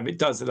 it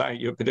does allow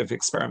you a bit of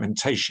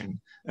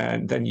experimentation.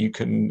 And then you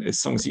can,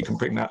 as long as you can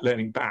bring that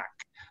learning back,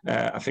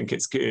 I think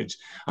it's good.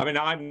 I mean,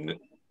 I'm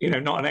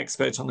not an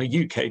expert on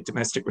the UK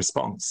domestic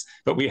response,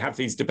 but we have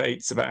these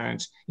debates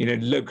about,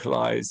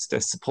 localized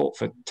support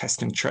for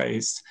test and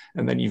trace,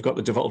 and then you've got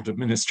the devolved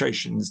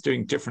administrations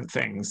doing different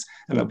things,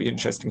 and it'll be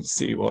interesting to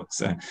see what's.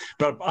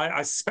 But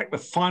I suspect the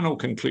final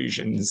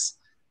conclusions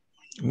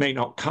may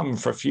not come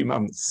for a few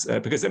months,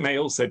 because it may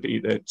also be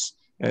that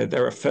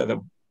there are further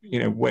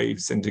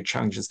waves and the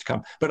challenges to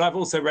come. But I've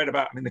also read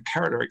about, the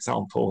Kerala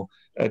example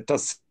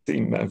does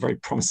seem very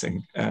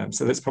promising.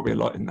 So there's probably a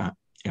lot in that.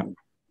 Yeah.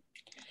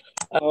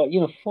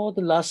 For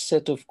the last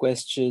set of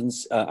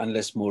questions,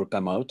 unless more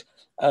come out,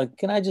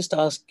 can I just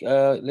ask,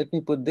 let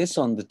me put this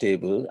on the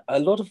table. A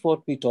lot of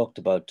what we talked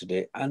about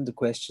today and the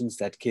questions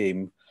that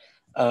came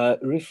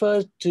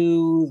refer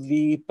to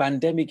the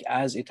pandemic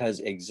as it has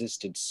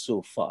existed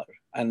so far.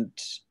 And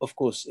of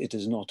course, it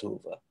is not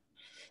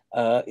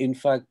over. In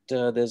fact,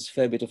 there's a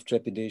fair bit of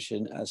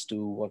trepidation as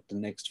to what the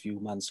next few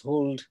months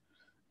hold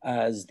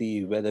as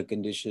the weather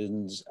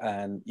conditions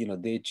and,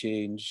 they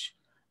change.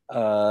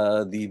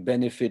 The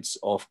benefits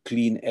of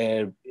clean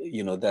air,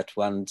 that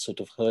one sort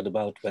of heard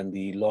about when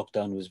the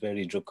lockdown was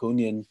very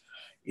draconian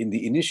in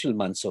the initial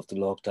months of the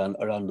lockdown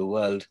around the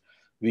world.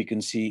 We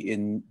can see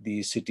in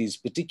the cities,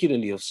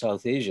 particularly of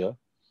South Asia,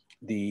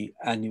 the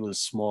annual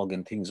smog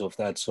and things of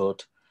that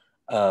sort,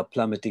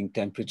 plummeting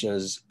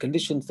temperatures,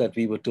 conditions that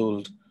we were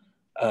told,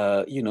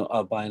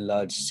 are by and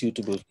large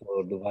suitable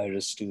for the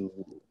virus to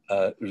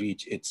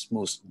reach its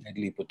most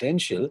deadly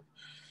potential.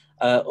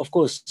 Of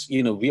course,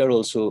 we are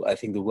also, I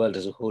think the world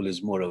as a whole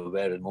is more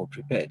aware and more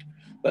prepared.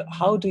 But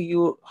how do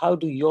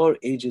your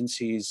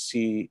agencies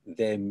see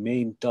their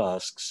main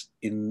tasks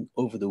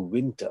over the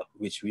winter,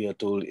 which we are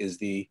told is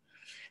the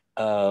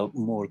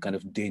more kind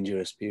of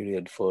dangerous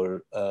period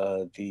for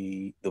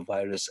the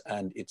virus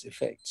and its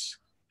effects?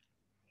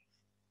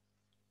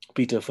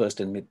 Peter first,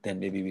 and then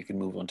maybe we can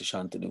move on to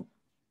Shantanu.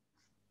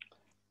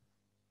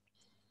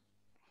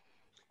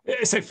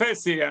 So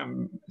firstly,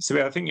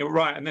 I think you're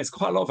right, and there's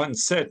quite a lot of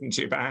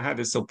uncertainty about how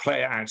this will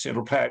play out.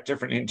 It'll play out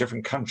differently in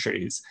different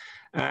countries.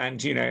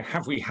 And,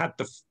 have we had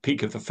the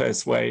peak of the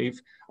first wave?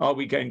 Are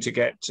we going to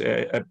get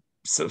a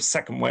sort of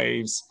second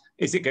waves?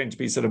 Is it going to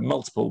be sort of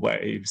multiple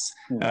waves?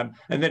 And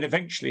then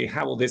eventually,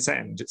 how will this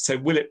end? So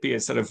will it be a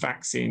sort of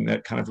vaccine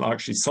that kind of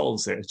largely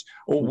solves it?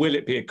 Or will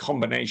it be a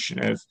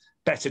combination of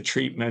better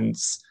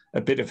treatments,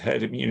 a bit of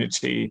herd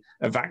immunity,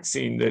 a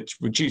vaccine that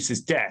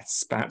reduces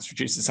deaths, perhaps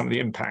reduces some of the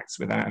impacts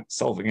without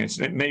solving it?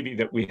 And it may be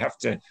that we have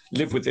to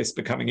live with this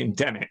becoming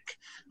endemic,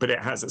 but it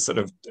has a sort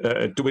of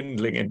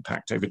dwindling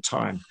impact over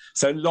time.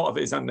 So a lot of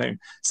it is unknown.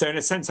 So in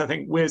a sense, I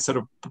think we're sort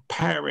of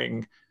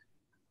preparing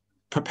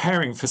for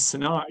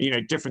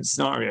different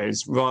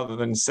scenarios rather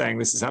than saying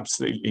this is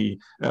absolutely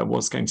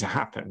what's going to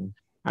happen,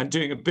 and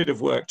doing a bit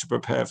of work to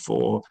prepare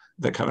for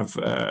the kind of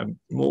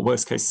more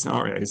worst case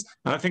scenarios.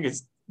 And I think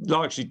it's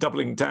largely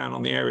doubling down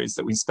on the areas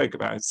that we spoke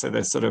about. So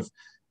there's sort of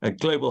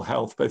global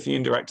health, both the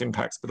indirect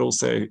impacts, but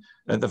also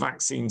the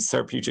vaccines,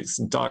 therapeutics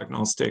and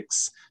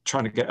diagnostics,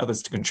 trying to get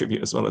others to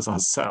contribute as well as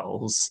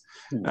ourselves.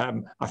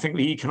 I think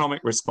the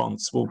economic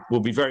response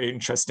will be very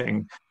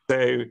interesting.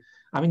 So,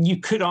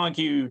 you could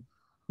argue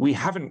we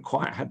haven't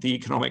quite had the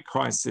economic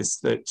crisis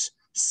that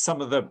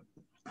some of the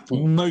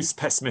most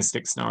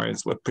pessimistic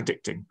scenarios were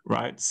predicting,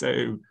 right?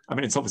 So,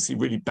 it's obviously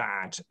really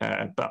bad,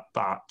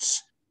 but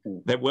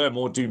there were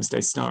more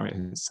doomsday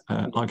scenarios,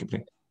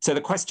 arguably. So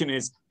the question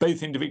is,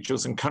 both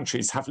individuals and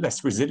countries have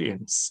less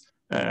resilience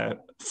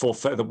for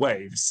further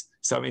waves.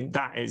 So,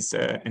 that is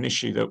an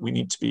issue that we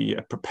need to be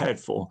prepared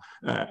for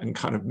and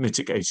kind of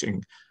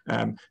mitigating.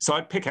 So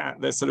I'd pick out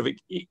the sort of,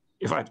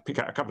 if I had to pick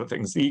out a couple of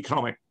things, the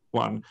economic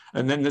one,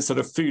 and then the sort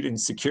of food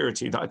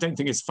insecurity that I don't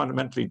think is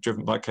fundamentally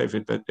driven by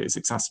COVID, but is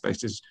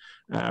exacerbated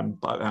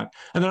by that.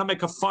 And then I'll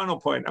make a final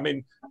point.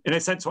 In a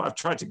sense, what I've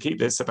tried to keep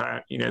this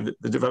about, the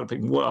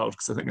developing world,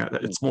 because I think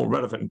that it's more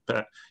relevant,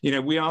 but,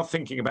 we are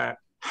thinking about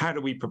how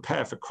do we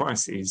prepare for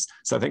crises.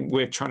 So I think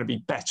we're trying to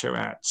be better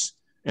at,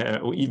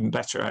 or even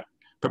better at,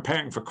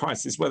 preparing for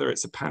crisis, whether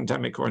it's a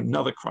pandemic or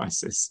another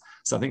crisis.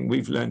 So I think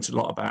we've learned a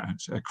lot about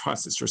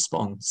crisis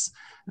response.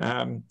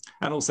 And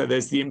also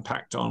there's the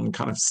impact on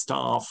kind of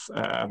staff.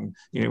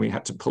 We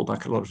had to pull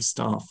back a lot of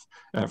staff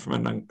from a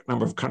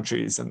number of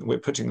countries, and we're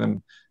putting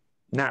them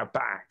now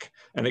back.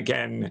 And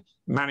again,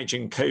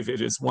 managing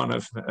COVID is one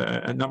of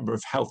a number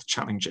of health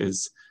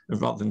challenges,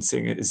 rather than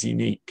seeing it as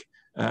unique.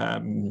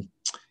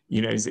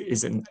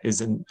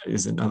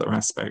 Is another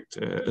aspect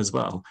as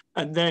well.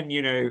 And then,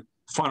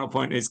 final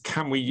point is,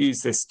 can we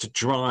use this to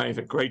drive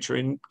a greater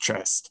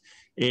interest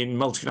in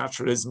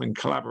multilateralism and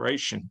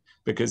collaboration?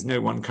 Because no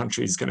one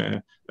country is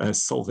going to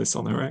solve this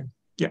on their own.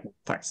 Yeah,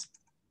 thanks.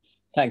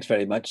 Thanks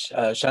very much.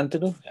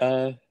 Shantanu?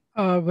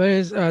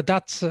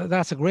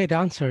 That's a great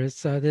answer.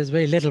 There's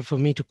very little for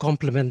me to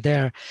compliment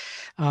there,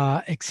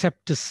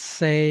 except to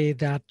say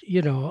that,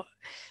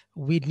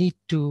 we need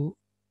to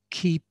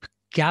keep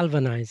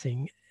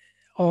galvanizing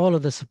all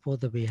of the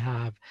support that we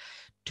have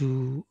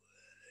to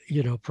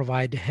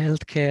provide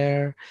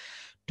healthcare,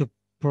 to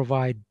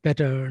provide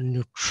better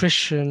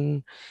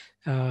nutrition,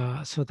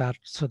 so that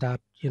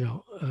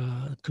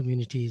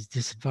communities,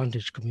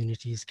 disadvantaged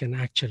communities, can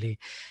actually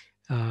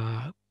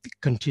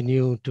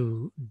continue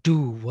to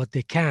do what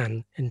they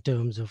can in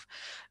terms of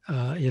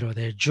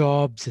their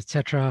jobs,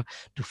 etc.,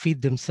 to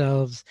feed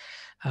themselves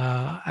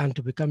and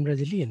to become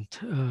resilient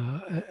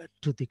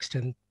to the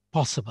extent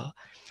possible.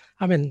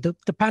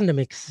 The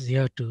pandemic is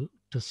here to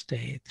to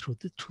stay through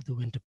the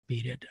winter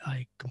period.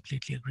 I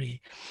completely agree.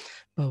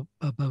 But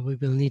we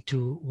will need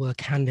to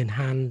work hand in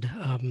hand,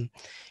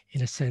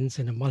 in a sense,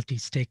 in a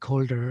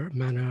multi-stakeholder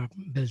manner,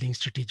 building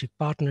strategic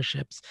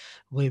partnerships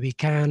where we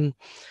can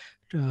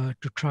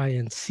to try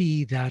and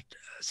see that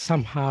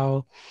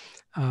somehow,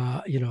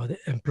 the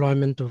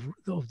employment of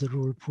the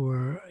rural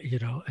poor,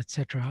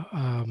 etc.,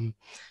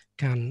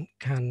 can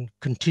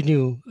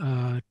continue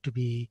to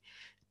be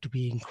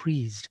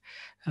increased,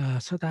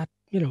 so that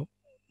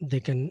they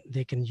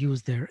can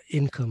use their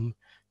income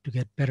to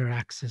get better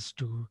access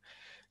to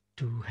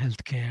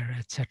healthcare,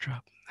 etc.,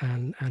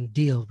 and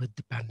deal with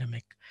the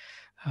pandemic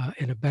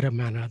in a better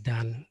manner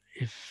than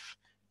if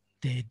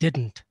they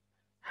didn't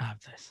have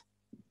this.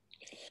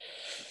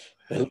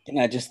 Well, can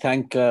I just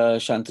thank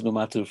Shantanu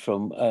Mathur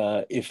from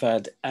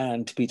IFAD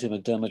and Peter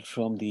McDermott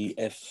from the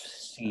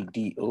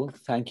FCDO.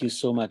 Thank you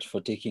so much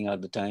for taking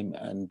out the time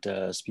and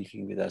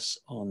speaking with us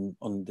on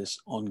this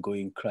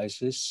ongoing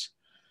crisis.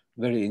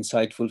 Very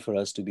insightful for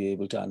us to be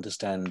able to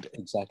understand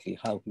exactly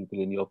how people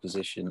in your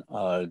position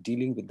are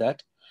dealing with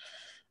that.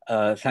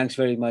 Thanks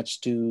very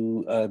much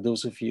to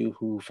those of you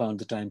who found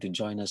the time to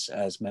join us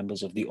as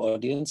members of the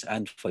audience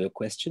and for your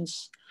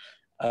questions.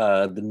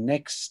 The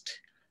next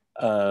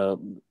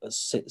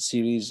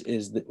series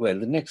is,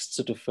 the next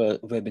sort of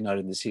webinar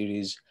in the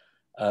series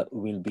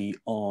will be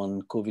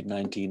on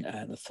COVID-19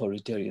 and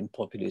authoritarian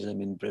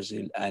populism in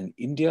Brazil and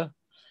India.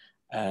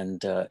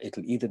 And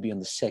it'll either be on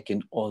the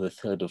 2nd or the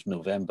 3rd of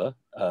November.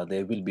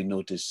 There will be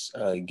notice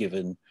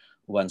given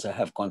once I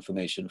have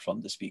confirmation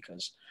from the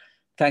speakers.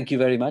 Thank you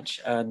very much,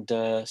 and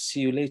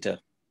see you later.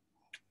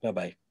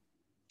 Bye-bye.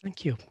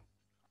 Thank you.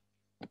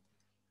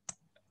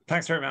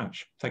 Thanks very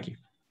much. Thank you.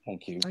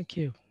 Thank you. Thank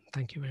you.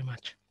 Thank you very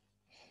much.